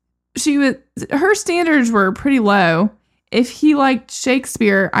 Her standards were pretty low. If he liked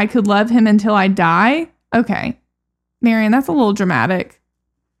Shakespeare, I could love him until I die. Okay. Marion, that's a little dramatic.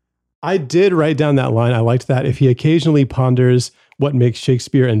 I did write down that line. I liked that. If he occasionally ponders what makes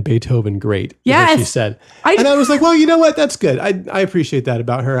Shakespeare and Beethoven great. Yes. What she said. And I was like, well, you know what? That's good. I appreciate that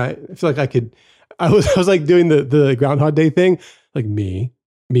about her. I feel like I could, I was like doing the Groundhog Day thing. Like me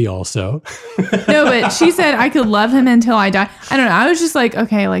also. No, but she said I could love him until I die. I don't know. I was just like,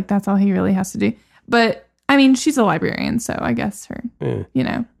 okay, like that's all he really has to do. But I mean, she's a librarian, so I guess her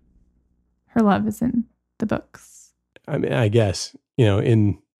love is in the books. I mean, I guess,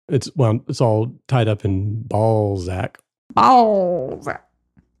 it's all tied up in Balzac. Balzac.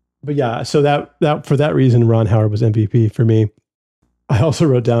 But yeah, so that for that reason, Ron Howard was MVP for me. I also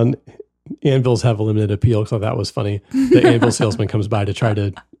wrote down anvils have a limited appeal, so that was funny. The anvil salesman comes by to try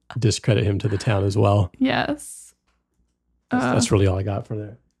to discredit him to the town as well. Yes. That's really all I got for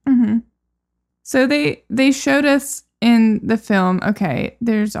there. Mm-hmm. So they showed us in the film, okay,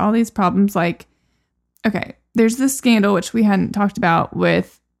 there's all these problems like, okay, there's this scandal, which we hadn't talked about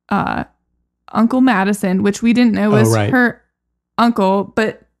with Uncle Madison, which we didn't know was her uncle,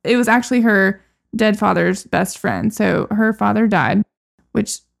 but it was actually her dead father's best friend. So her father died,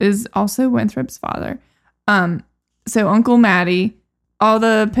 which is also Winthrop's father. So Uncle Matty, all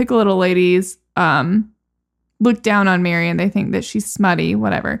the pick little ladies look down on Marion. They think that she's smutty,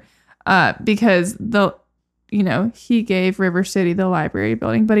 whatever, because he gave River City the library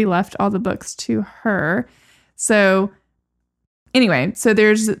building, but he left all the books to her. So anyway, so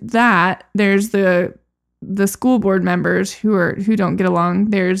there's that. There's the school board members who don't get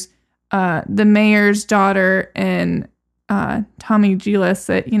along. There's the mayor's daughter and Tommy Gillis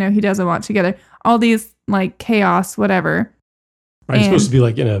that, you know, he doesn't want together. All these like chaos, whatever. Right, he's supposed to be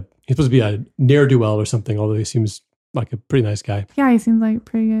like he's supposed to be a ne'er-do-well or something, although he seems like a pretty nice guy. Yeah, he seems like a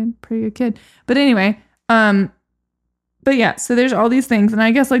pretty good kid. But anyway, but yeah, so there's all these things, and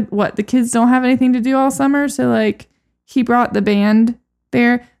I guess like what, the kids don't have anything to do all summer, so like he brought the band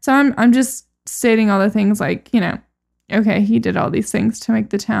there. So I'm just stating all the things like, you know, okay, he did all these things to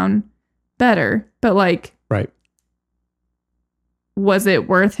make the town better, but like, right, was it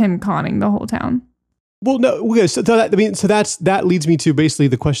worth him conning the whole town? Well, no. Okay, so that leads me to basically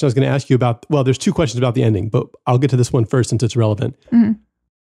the question I was going to ask you about. Well, there's two questions about the ending, but I'll get to this one first since it's relevant. Mm-hmm.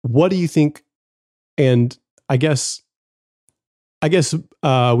 What do you think? And I guess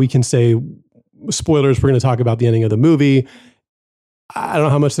we can say spoilers. We're going to talk about the ending of the movie. I don't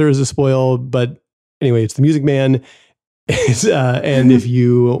know how much there is to spoil, but anyway, it's The Music Man. And if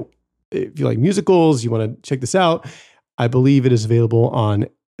you like musicals, you want to check this out. I believe it is available on,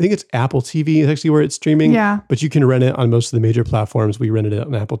 I think it's Apple TV is actually where it's streaming. Yeah. But you can rent it on most of the major platforms. We rented it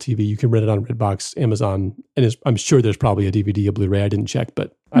on Apple TV. You can rent it on Redbox, Amazon, and I'm sure there's probably a DVD, a Blu-ray. I didn't check,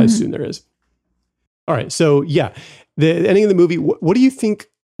 but I assume there is. All right. So yeah, the ending of the movie, what do you think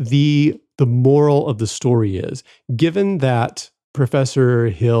the moral of the story is? Given that Professor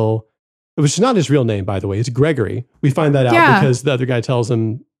Hill, which is not his real name, by the way, it's Gregory. We find that out because the other guy tells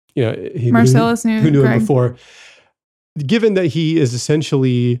him, you know, Marcellus who knew him before. Given that he is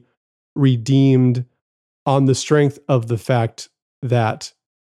essentially redeemed on the strength of the fact that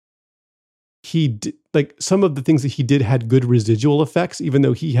like some of the things that he did had good residual effects, even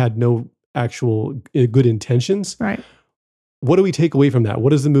though he had no actual good intentions. Right. What do we take away from that?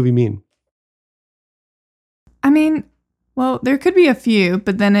 What does the movie mean? I mean, well, there could be a few,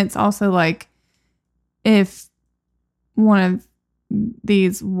 but then it's also like if one of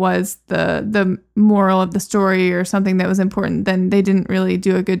these was the moral of the story or something that was important, then they didn't really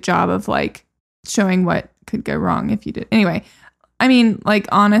do a good job of like showing what could go wrong if you did. Anyway, I mean, like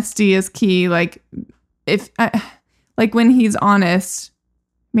honesty is key. Like like when he's honest,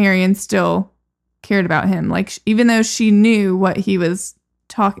 Marion still cared about him. Like even though she knew what he was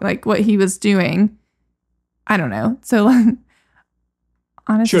like what he was doing, I don't know. So like,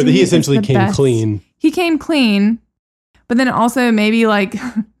 honestly, sure, that he essentially came clean. He came clean. But then also maybe like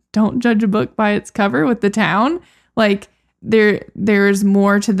don't judge a book by its cover with the town. Like there's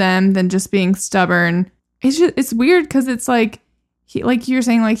more to them than just being stubborn. It's weird because it's like like you're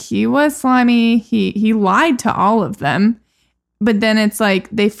saying, like he was slimy. He lied to all of them. But then it's like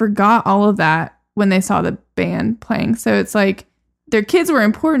they forgot all of that when they saw the band playing. So it's like their kids were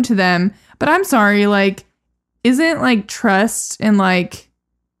important to them. But I'm sorry, like isn't like trust and like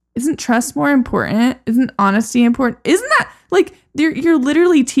isn't trust more important? Isn't honesty important? Isn't that like you're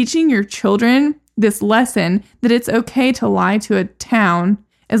literally teaching your children this lesson that it's okay to lie to a town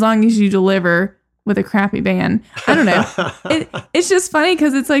as long as you deliver with a crappy band? I don't know. It's just funny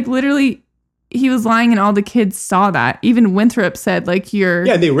because it's like literally he was lying and all the kids saw that. Even Winthrop said like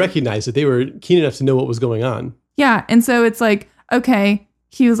Yeah, they recognized it. They were keen enough to know what was going on. Yeah. And so it's like, okay,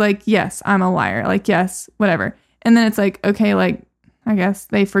 he was like, yes, I'm a liar. Like, yes, whatever. And then it's like, okay, like, I guess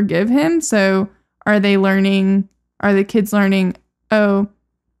they forgive him. So are the kids learning, oh,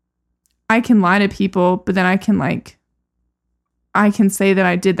 I can lie to people, but then I can say that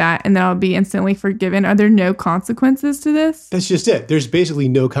I did that and then I'll be instantly forgiven. Are there no consequences to this? That's just it. There's basically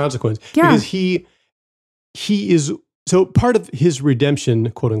no consequence. Yeah. Because he is, so part of his redemption,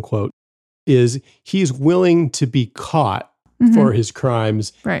 quote unquote, is he's willing to be caught for his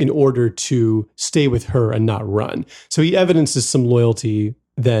crimes in order to stay with her and not run. So he evidences some loyalty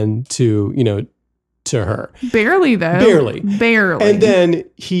then to, you know, to her. Barely though. Barely. And then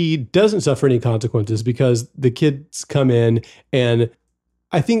he doesn't suffer any consequences because the kids come in, and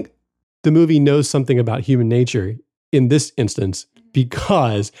I think the movie knows something about human nature in this instance,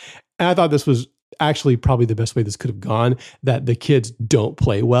 because I thought this was actually probably the best way this could have gone, that the kids don't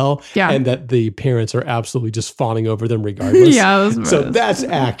play well and that the parents are absolutely just fawning over them regardless. So that's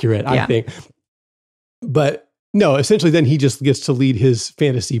accurate, I think. But no, essentially then he just gets to lead his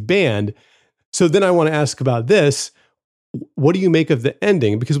fantasy band. So then I want to ask about this. What do you make of the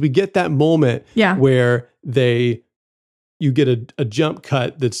ending? Because we get that moment where you get a jump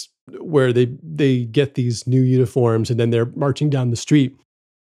cut that's where they get these new uniforms and then they're marching down the street.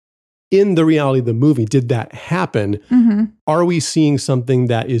 In the reality of the movie, did that happen? Are we seeing something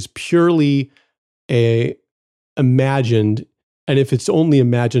that is purely imagined? And if it's only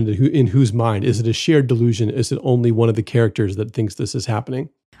imagined, in whose mind? Is it a shared delusion? Is it only one of the characters that thinks this is happening?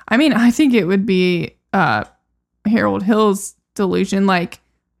 I mean, I think it would be Harold Hill's delusion. Like,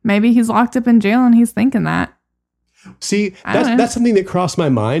 maybe he's locked up in jail and he's thinking that. See, that's something that crossed my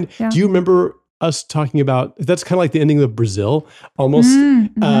mind. Yeah. Do you remember us talking about, that's kind of like the ending of Brazil almost.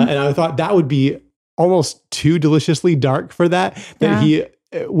 Mm-hmm. And I thought that would be almost too deliciously dark for that he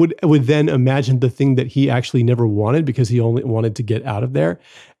would then imagine the thing that he actually never wanted because he only wanted to get out of there.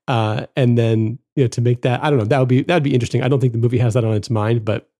 And then, to make that, I don't know, that'd be interesting. I don't think the movie has that on its mind,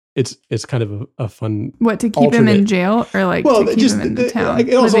 but it's kind of a fun. What, to keep him in jail or to keep him in the town?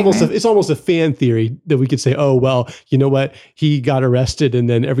 It's almost a fan theory that we could say, oh, well, you know what? He got arrested and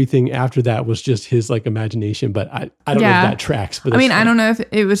then everything after that was just his imagination. But I don't know if that tracks. But I don't know if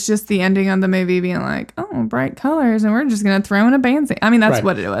it was just the ending of the movie being like, oh, bright colors and we're just going to throw in a band scene. I mean, that's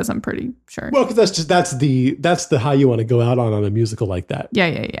what it was. I'm pretty sure. Well, because that's the how you want to go out on a musical like that.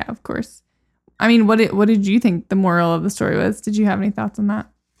 Yeah, of course. I mean, what did you think the moral of the story was? Did you have any thoughts on that?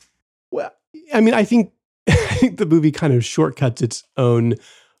 Well, I mean, I think the movie kind of shortcuts its own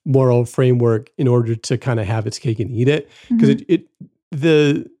moral framework in order to kind of have its cake and eat it, because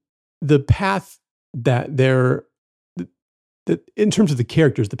the path that in terms of the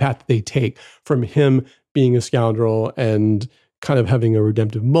characters, the path that they take from him being a scoundrel and kind of having a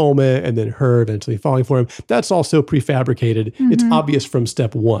redemptive moment and then her eventually falling for him, that's also prefabricated. It's obvious from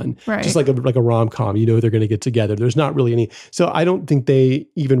step one, just like a rom-com, they're going to get together. There's not really any, so I don't think they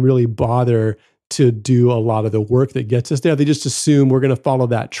even really bother to do a lot of the work that gets us there. They just assume we're going to follow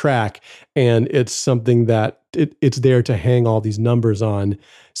that track and it's something that it's there to hang all these numbers on.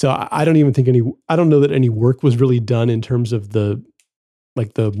 So I don't even think I don't know that any work was really done in terms of the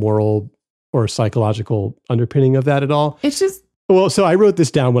moral or psychological underpinning of that at all. It's just, well, so I wrote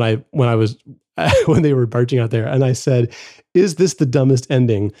this down when I was when they were marching out there, and I said, "Is this the dumbest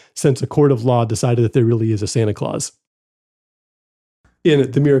ending since a court of law decided that there really is a Santa Claus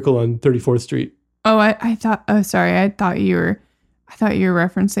in The Miracle on 34th Street?" Oh, I thought. Oh, sorry. I thought you were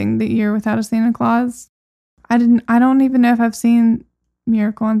referencing The Year Without a Santa Claus. I don't even know if I've seen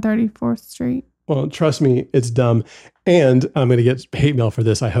Miracle on 34th Street. Well, trust me, it's dumb, and I'm going to get hate mail for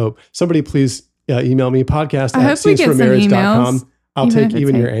this. I hope somebody please. Email me podcast@scenesformarriage.com. I'll take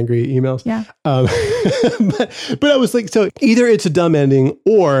even your angry emails. Yeah. But I was like, so either it's a dumb ending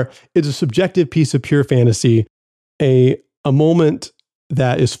or it's a subjective piece of pure fantasy, a moment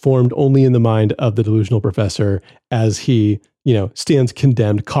that is formed only in the mind of the delusional professor as he, stands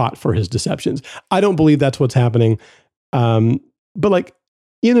condemned, caught for his deceptions. I don't believe that's what's happening. But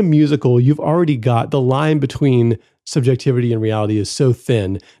in a musical, you've already got the line between subjectivity and reality is so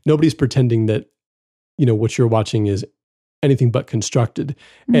thin. Nobody's pretending that what you're watching is anything but constructed.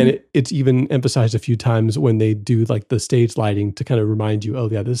 And it's even emphasized a few times when they do the stage lighting to kind of remind you, oh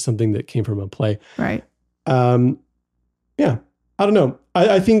yeah, this is something that came from a play. Right. Yeah. I don't know.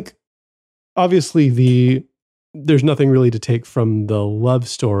 I think obviously there's nothing really to take from the love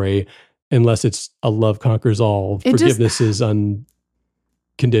story unless it's a love conquers all. Forgiveness is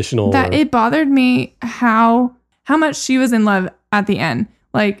unconditional. That it bothered me how much she was in love at the end.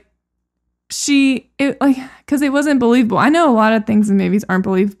 Because it wasn't believable. I know a lot of things in movies aren't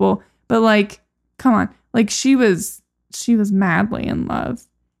believable, but come on, she was madly in love,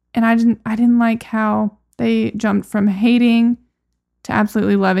 and I didn't like how they jumped from hating to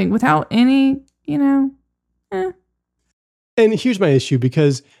absolutely loving without any, And here's my issue,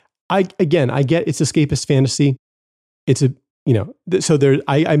 because I get it's escapist fantasy. It's so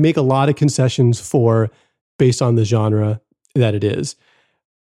I make a lot of concessions based on the genre that it is,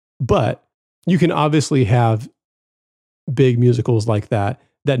 but you can obviously have big musicals like that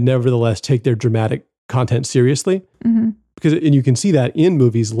nevertheless take their dramatic content seriously. And you can see that in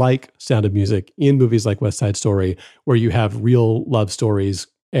movies like Sound of Music, in movies like West Side Story, where you have real love stories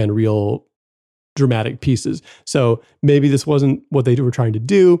and real dramatic pieces. So maybe this wasn't what they were trying to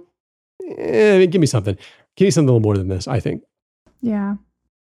do. Give me something. Give me something a little more than this, I think. Yeah.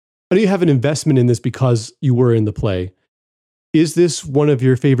 I know you have an investment in this because you were in the play. Is this one of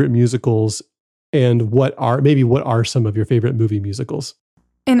your favorite musicals? And what are some of your favorite movie musicals?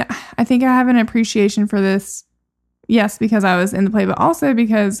 And I think I have an appreciation for this, yes, because I was in the play, but also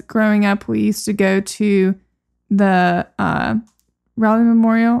because growing up, we used to go to the Raleigh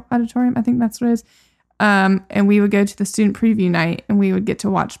Memorial Auditorium. I think that's what it is. And we would go to the student preview night and we would get to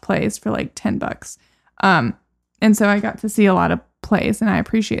watch plays for $10. And so I got to see a lot of plays and I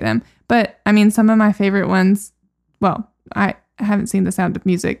appreciate them. But I mean, some of my favorite ones, well, I haven't seen The Sound of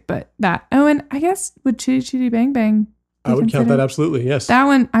Music, but that. Oh, and I guess would Chitty Chitty Bang Bang. I would count that absolutely, yes. That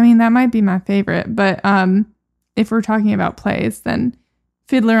one, I mean, that might be my favorite. But if we're talking about plays, then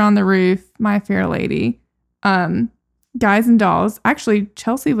Fiddler on the Roof, My Fair Lady, Guys and Dolls. Actually,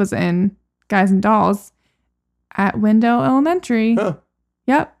 Chelsea was in Guys and Dolls at Wendell Elementary. Huh.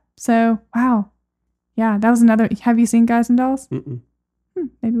 Yep. So, wow. Yeah, that was another. Have you seen Guys and Dolls? Mm-mm.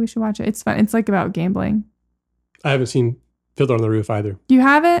 Maybe we should watch it. It's fun. It's like about gambling. I haven't seen Fiddler on the Roof either. You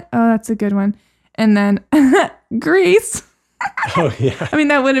have it? Oh, that's a good one. And then Grease. Oh, yeah. I mean,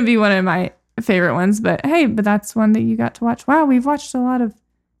 that wouldn't be one of my favorite ones, but hey, but that's one that you got to watch. Wow, we've watched a lot of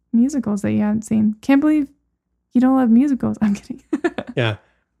musicals that you haven't seen. Can't believe you don't love musicals. I'm kidding. Yeah.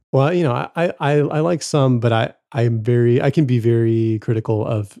 Well, you know, I like some, but I can be very critical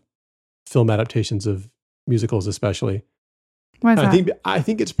of film adaptations of musicals, especially. Why is that? I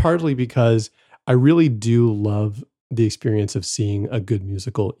think it's partly because I really do love the experience of seeing a good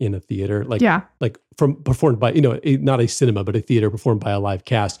musical in a theater, like from performed by, you know, not a cinema, but a theater performed by a live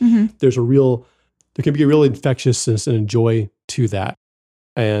cast. Mm-hmm. There can be a real infectiousness and a joy to that.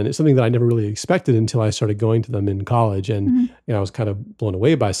 And it's something that I never really expected until I started going to them in college. And you know, I was kind of blown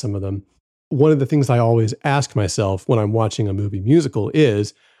away by some of them. One of the things I always ask myself when I'm watching a movie musical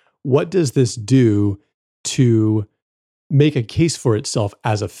is, what does this do to make a case for itself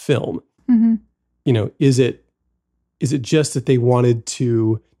as a film? Mm-hmm. You know, is it just that they wanted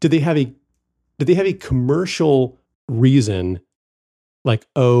to, did they have a commercial reason, like,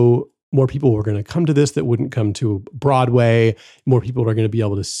 oh, more people were going to come to this that wouldn't come to Broadway, more people are going to be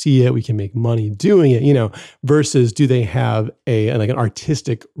able to see it, we can make money doing it, you know, versus do they have an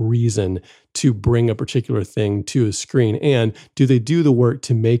artistic reason to bring a particular thing to a screen, and do they do the work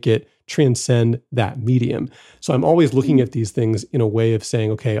to make it transcend that medium? So I'm always looking at these things in a way of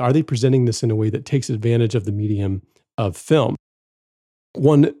saying, okay, are they presenting this in a way that takes advantage of the medium of film?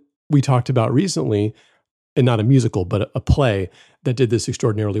 One we talked about recently, and not a musical, but a play that did this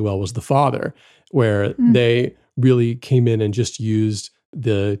extraordinarily well, was The Father, where they really came in and just used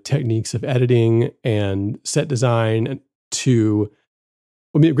the techniques of editing and set design to,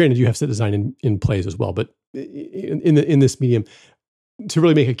 I mean, granted, you have set design in plays as well, but in this medium, to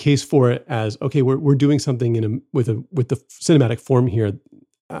really make a case for it as, okay, we're doing something with the cinematic form here,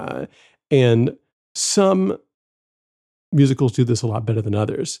 and some musicals do this a lot better than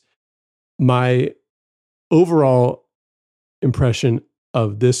others. My overall impression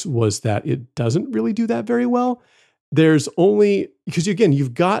of this was that it doesn't really do that very well. There's only, because again,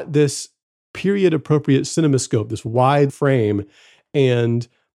 you've got this period appropriate cinemascope, this wide frame, and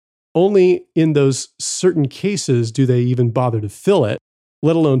only in those certain cases do they even bother to fill it,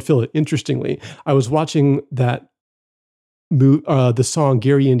 let alone fill it interestingly. I was watching the song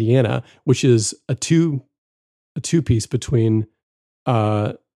Gary, Indiana, which is a two piece between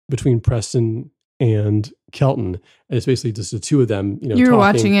Preston and Kelton, and it's basically just the two of them. You know, you were talking.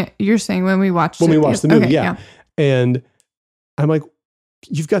 Watching it. You're saying when we watched the movie, okay, yeah. And I'm like,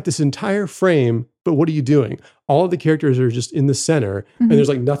 you've got this entire frame, but what are you doing? All of the characters are just in the center, and there's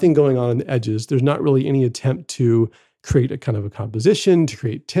like nothing going on the edges. There's not really any attempt to create a kind of a composition, to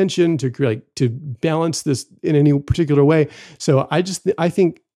create tension, to balance this in any particular way. So I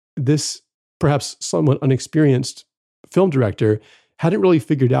think this perhaps somewhat unexperienced film director hadn't really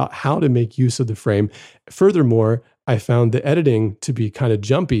figured out how to make use of the frame. Furthermore, I found the editing to be kind of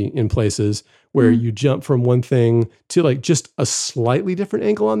jumpy in places where you jump from one thing to like just a slightly different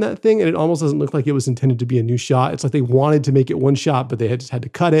angle on that thing, and it almost doesn't look like it was intended to be a new shot. It's like they wanted to make it one shot, but they just had to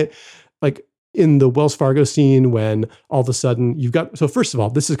cut it. Like in the Wells Fargo scene, when all of a sudden so first of all,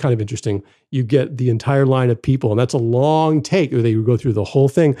 this is kind of interesting. You get the entire line of people, and that's a long take, or they go through the whole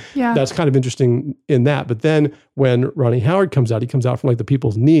thing. Yeah. That's kind of interesting in that. But then when Ronnie Howard comes out, he comes out from like the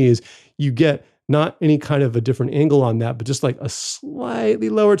people's knees. You get not any kind of a different angle on that, but just like a slightly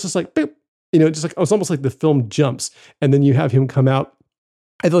lower. It's just like, boop, you know, just like, it's almost like the film jumps, and then you have him come out.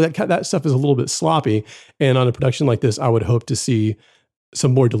 I thought that stuff is a little bit sloppy. And on a production like this, I would hope to see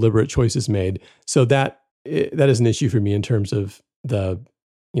some more deliberate choices made. So that is an issue for me in terms of the,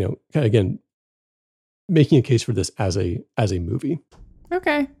 you know, again, making a case for this as a movie.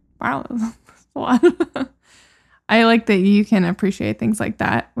 Okay. Wow. That's a lot. I like that you can appreciate things like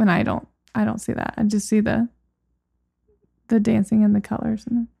that when I don't see that. I just see the dancing and the colors.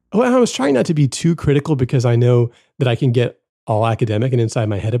 Well, I was trying not to be too critical because I know that I can get all academic and inside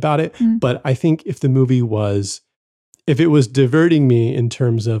my head about it. But I think if it was diverting me in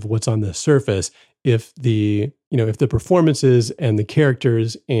terms of what's on the surface, if the performances and the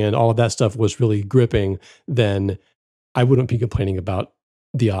characters and all of that stuff was really gripping, then I wouldn't be complaining about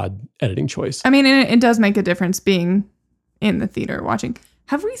the odd editing choice. I mean, it does make a difference being in the theater watching.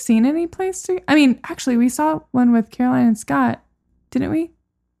 Have we seen any plays I mean, actually, we saw one with Caroline and Scott, didn't we?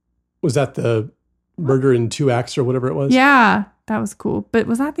 Was that the Murder in 2 Acts or whatever it was? Yeah, that was cool. But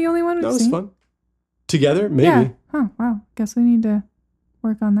was that the only one we've seen? That was seen? fun. Together, maybe. Yeah. Oh, wow. Guess we need to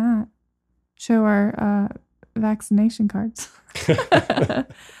work on that. Show our vaccination cards.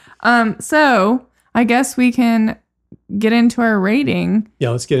 So I guess we can get into our rating. Yeah,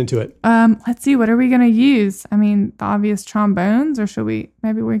 let's get into it. Let's see, what are we going to use? I mean, the obvious trombones, or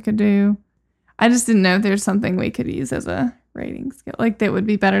maybe we could do, I just didn't know if there's something we could use as a rating scale. Like that would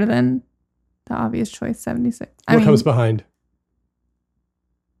be better than the obvious choice, 76. What comes behind?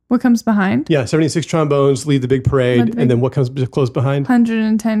 What comes behind? Yeah, 76 trombones, lead the big parade. And then what comes close behind?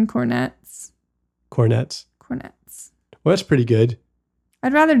 110 cornets. Cornets. Well, that's pretty good.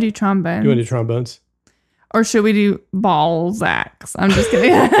 I'd rather do trombones. You want to do trombones? Or should we do Balzacs? I'm just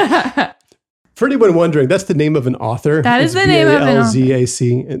kidding. For anyone wondering, that's the name of an author. That is the name of an author. Balzac.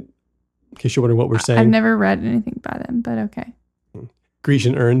 In case you're wondering what we're saying. I've never read anything by them, but okay.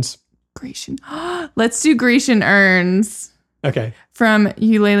 Grecian urns. Grecian. Let's do Grecian urns. Okay. From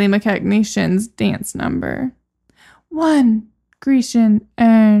Eulalie McKechnie's dance number. 1 Grecian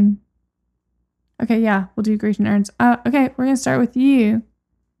urn. Okay, yeah, we'll do Grecian urns. Okay, we're going to start with you.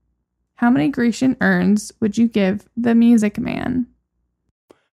 How many Grecian urns would you give The Music Man?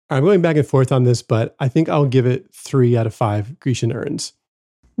 I'm going back and forth on this, but I think I'll give it 3 out of 5 Grecian urns.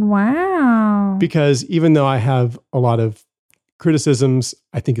 Wow. Because even though I have a lot of criticisms,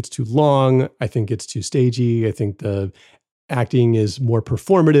 I think it's too long. I think it's too stagey. I think the acting is more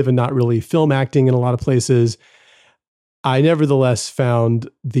performative and not really film acting in a lot of places. I nevertheless found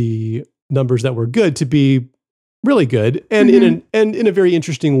the numbers that were good to be really good and in a very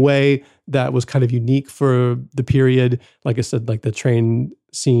interesting way that was kind of unique for the period. Like I said, like the train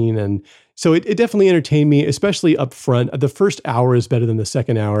scene. And so it definitely entertained me, especially up front. The first hour is better than the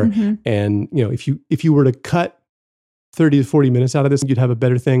second hour. Mm-hmm. And, you know, if you were to cut 30 to 40 minutes out of this, you'd have a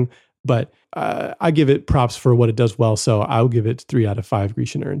better thing. But I give it props for what it does well. So I'll give it 3 out of 5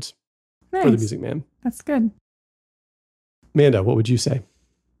 Grecian urns for The Music Man. That's good. Amanda, what would you say?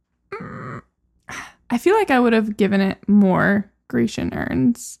 I feel like I would have given it more Grecian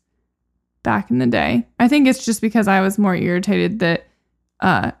urns back in the day. I think it's just because I was more irritated that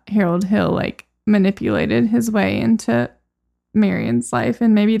Harold Hill like manipulated his way into Marion's life,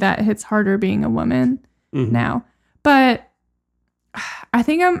 and maybe that hits harder being a woman now. But I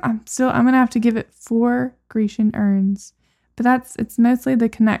think I'm gonna have to give it 4 Grecian urns. But it's mostly the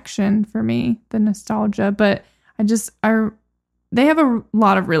connection for me, the nostalgia. But they have a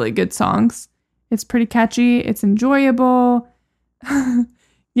lot of really good songs. It's pretty catchy. It's enjoyable.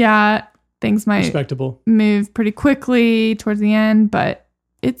 Yeah, things might respectable move pretty quickly towards the end, but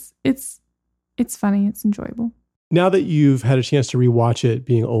it's funny. It's enjoyable. Now that you've had a chance to rewatch it,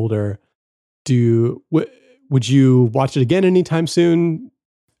 being older, would you watch it again anytime soon?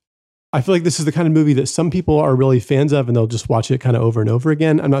 I feel like this is the kind of movie that some people are really fans of, and they'll just watch it kind of over and over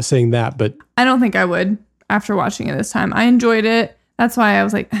again. I'm not saying that, but I don't think I would after watching it this time. I enjoyed it. That's why I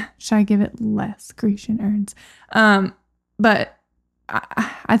was like, should I give it less Grecian urns? But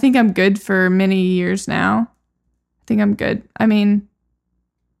I think I'm good for many years now. I think I'm good. I mean,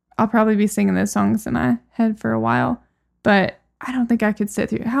 I'll probably be singing those songs in my head for a while, but I don't think I could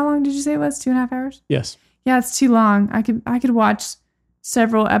sit through. How long did you say it was? 2.5 hours? Yes. Yeah, it's too long. I could watch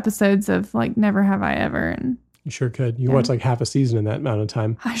several episodes of like Never Have I Ever. And you sure could. You watch like half a season in that amount of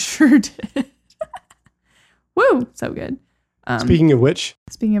time. I sure did. Woo, so good. Speaking of which,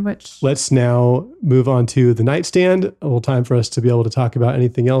 let's now move on to The Nightstand. A little time for us to be able to talk about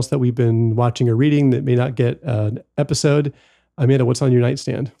anything else that we've been watching or reading that may not get an episode. Amanda, what's on your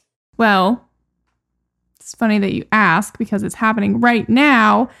nightstand? Well, it's funny that you ask because it's happening right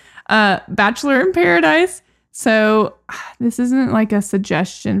now. Bachelor in Paradise. So this isn't like a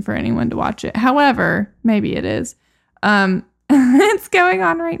suggestion for anyone to watch it. However, maybe it is. It's going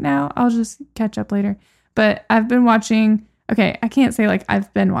on right now. I'll just catch up later. But I've been watching... Okay, I can't say like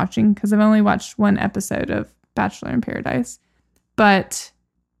I've been watching because I've only watched 1 episode of Bachelor in Paradise. But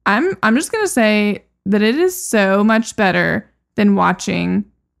I'm just going to say that it is so much better than watching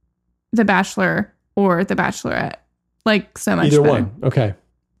The Bachelor or The Bachelorette. Like so much Either better. one. Okay.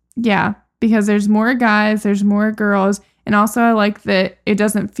 Yeah, because there's more guys, there's more girls. And also I like that it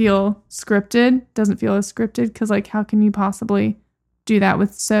doesn't feel scripted. Doesn't feel as scripted because like how can you possibly do that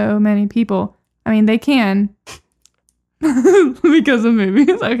with so many people? I mean, they can... because of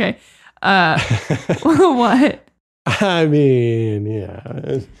movies. Okay. What? I mean,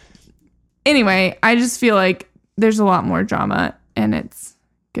 yeah. Anyway, I just feel like there's a lot more drama and it's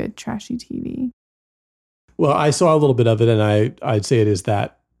good, trashy TV. Well, I saw a little bit of it and I'd say it is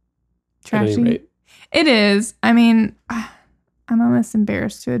that. Trashy. At any rate. It is. I mean, I'm almost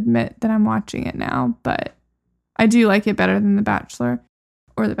embarrassed to admit that I'm watching it now, but I do like it better than The Bachelor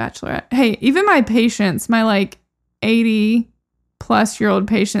or The Bachelorette. Hey, even my patients, my like 80 plus year old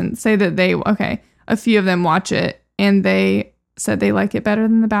patients say that a few of them watch it, and they said they like it better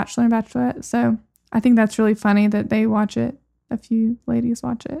than The Bachelor and Bachelorette. So I think that's really funny that they watch it. A few ladies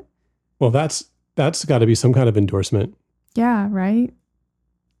watch it. Well, that's got to be some kind of endorsement. Yeah, right?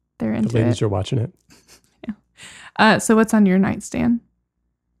 They're into it. The ladies are watching it. Yeah. So what's on your nightstand?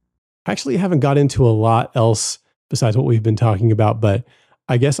 I actually haven't got into a lot else besides what we've been talking about, but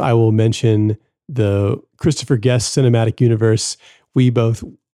I guess I will mention the Christopher Guest Cinematic Universe. We both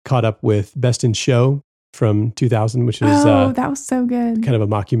caught up with Best in Show from 2000, which is that was so good. Kind of a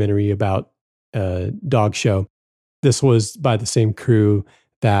mockumentary about a dog show. This was by the same crew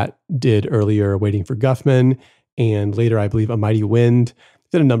that did earlier Waiting for Guffman, and later, I believe, A Mighty Wind.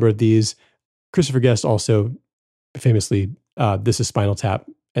 Did a number of these. Christopher Guest also famously, This Is Spinal Tap,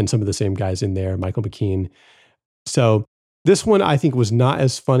 and some of the same guys in there, Michael McKean. So this one I think was not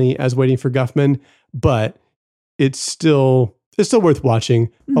as funny as Waiting for Guffman, but it's still worth watching.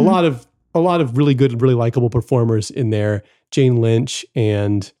 Mm-hmm. A lot of really good, really likable performers in there. Jane Lynch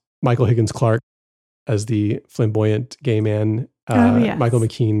and Michael Higgins Clark as the flamboyant gay man. Yes. Michael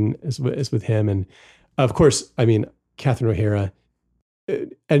McKean is with him, and of course, I mean Catherine O'Hara.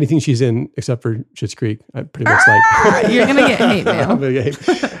 Anything she's in except for Schitt's Creek, I pretty much like. You're gonna get hate mail.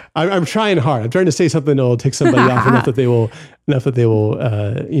 I'm trying hard. I'm trying to say something that will take somebody off enough that they will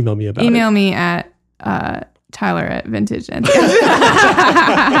email me about Email it. me at Tyler at Vintage and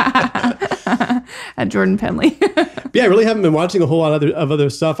at Jordan Penley. Yeah, I really haven't been watching a whole lot of other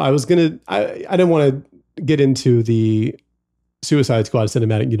stuff. I didn't want to get into the Suicide Squad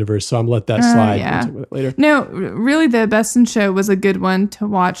cinematic universe, so I'm let that slide. Yeah. Later. No, really, the Best in Show was a good one to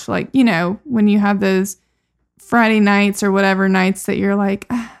watch. Like, you know, when you have those Friday nights or whatever nights that you're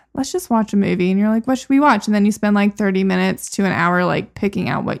like, let's just watch a movie, and you're like, what should we watch? And then you spend like 30 minutes to an hour like picking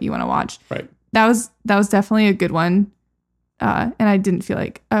out what you want to watch. Right. That was definitely a good one, and I didn't feel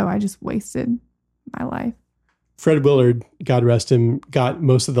like, oh, I just wasted my life. Fred Willard, God rest him, got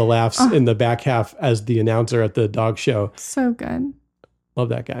most of the laughs in the back half as the announcer at the dog show. So good. Love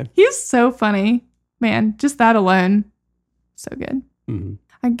that guy. He's so funny. Man, just that alone. So good. Mm-hmm.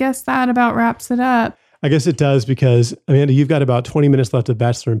 I guess that about wraps it up. I guess it does, because, Amanda, you've got about 20 minutes left of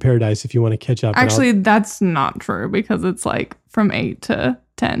Bachelor in Paradise if you want to catch up. Actually, that's not true, because it's like from 8 to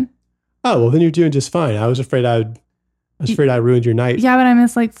 10. Oh, well, then you're doing just fine. I was afraid I ruined your night. Yeah, but I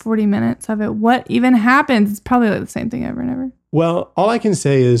missed like 40 minutes of it. What even happens? It's probably like the same thing over and over. Well, all I can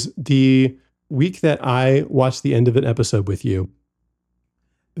say is the week that I watched the end of an episode with you,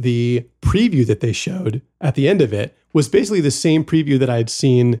 the preview that they showed at the end of it was basically the same preview that I'd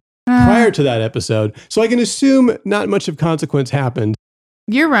seen prior to that episode. So I can assume not much of consequence happened.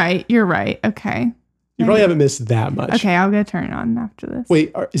 You're right. Okay. You probably haven't missed that much. Okay, I'll go turn it on after this.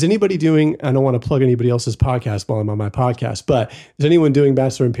 Wait, is anybody doing, I don't want to plug anybody else's podcast while I'm on my podcast, but is anyone doing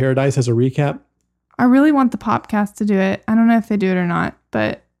Bachelor in Paradise as a recap? I really want the Popcast to do it. I don't know if they do it or not,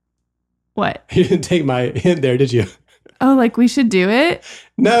 but what? You didn't take my hint there, did you? Oh, like we should do it?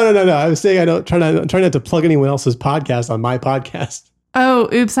 No. I was saying I'm trying not to plug anyone else's podcast on my podcast.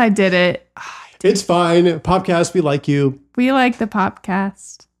 Oh, oops, I did it. It's fine. Popcast, we like you. We like the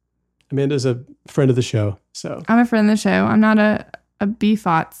Popcast. Amanda's a friend of the show, so. I'm a friend of the show. I'm not a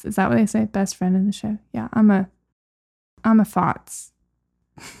BFOTS. Is that what they say? Best friend of the show. Yeah, I'm a FOTS.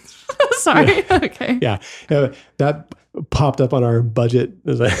 Sorry. Yeah. Okay. Yeah. That popped up on our budget.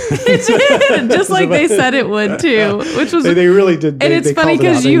 It did, just like they said it would too, which was. They really did. And it's funny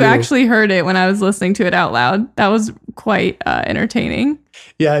because you actually heard it when I was listening to it out loud. That was quite entertaining.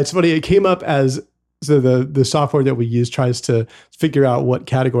 Yeah, it's funny. It came up as. So the software that we use tries to figure out what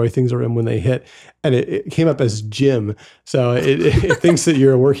category things are in when they hit, and it came up as gym. So it thinks that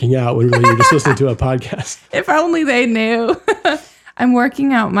you're working out when really you're just listening to a podcast. If only they knew. I'm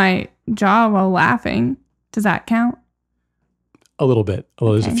working out my jaw while laughing. Does that count? A little bit.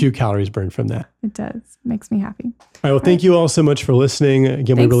 Although There's a few calories burned from that. It does. Makes me happy. All right. Well, thank you all so much for listening.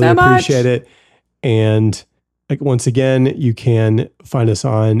 Again, we really appreciate it. And once again, you can find us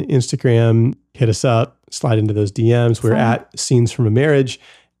on Instagram. Hit us up, slide into those DMs. We're at Scenes from a Marriage,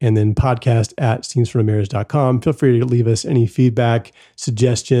 and then podcast at scenesfromamarriage.com. Feel free to leave us any feedback,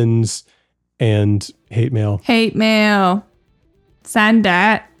 suggestions, and hate mail. Hate mail. Send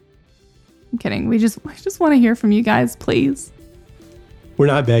that. I'm kidding. We just want to hear from you guys, please. We're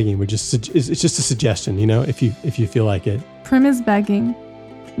not begging. It's just a suggestion, if you feel like it. Prim is begging.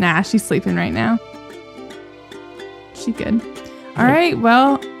 Nah, she's sleeping right now. She good. All right.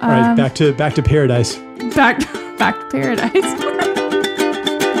 Well. All right. Back to paradise. Back to paradise.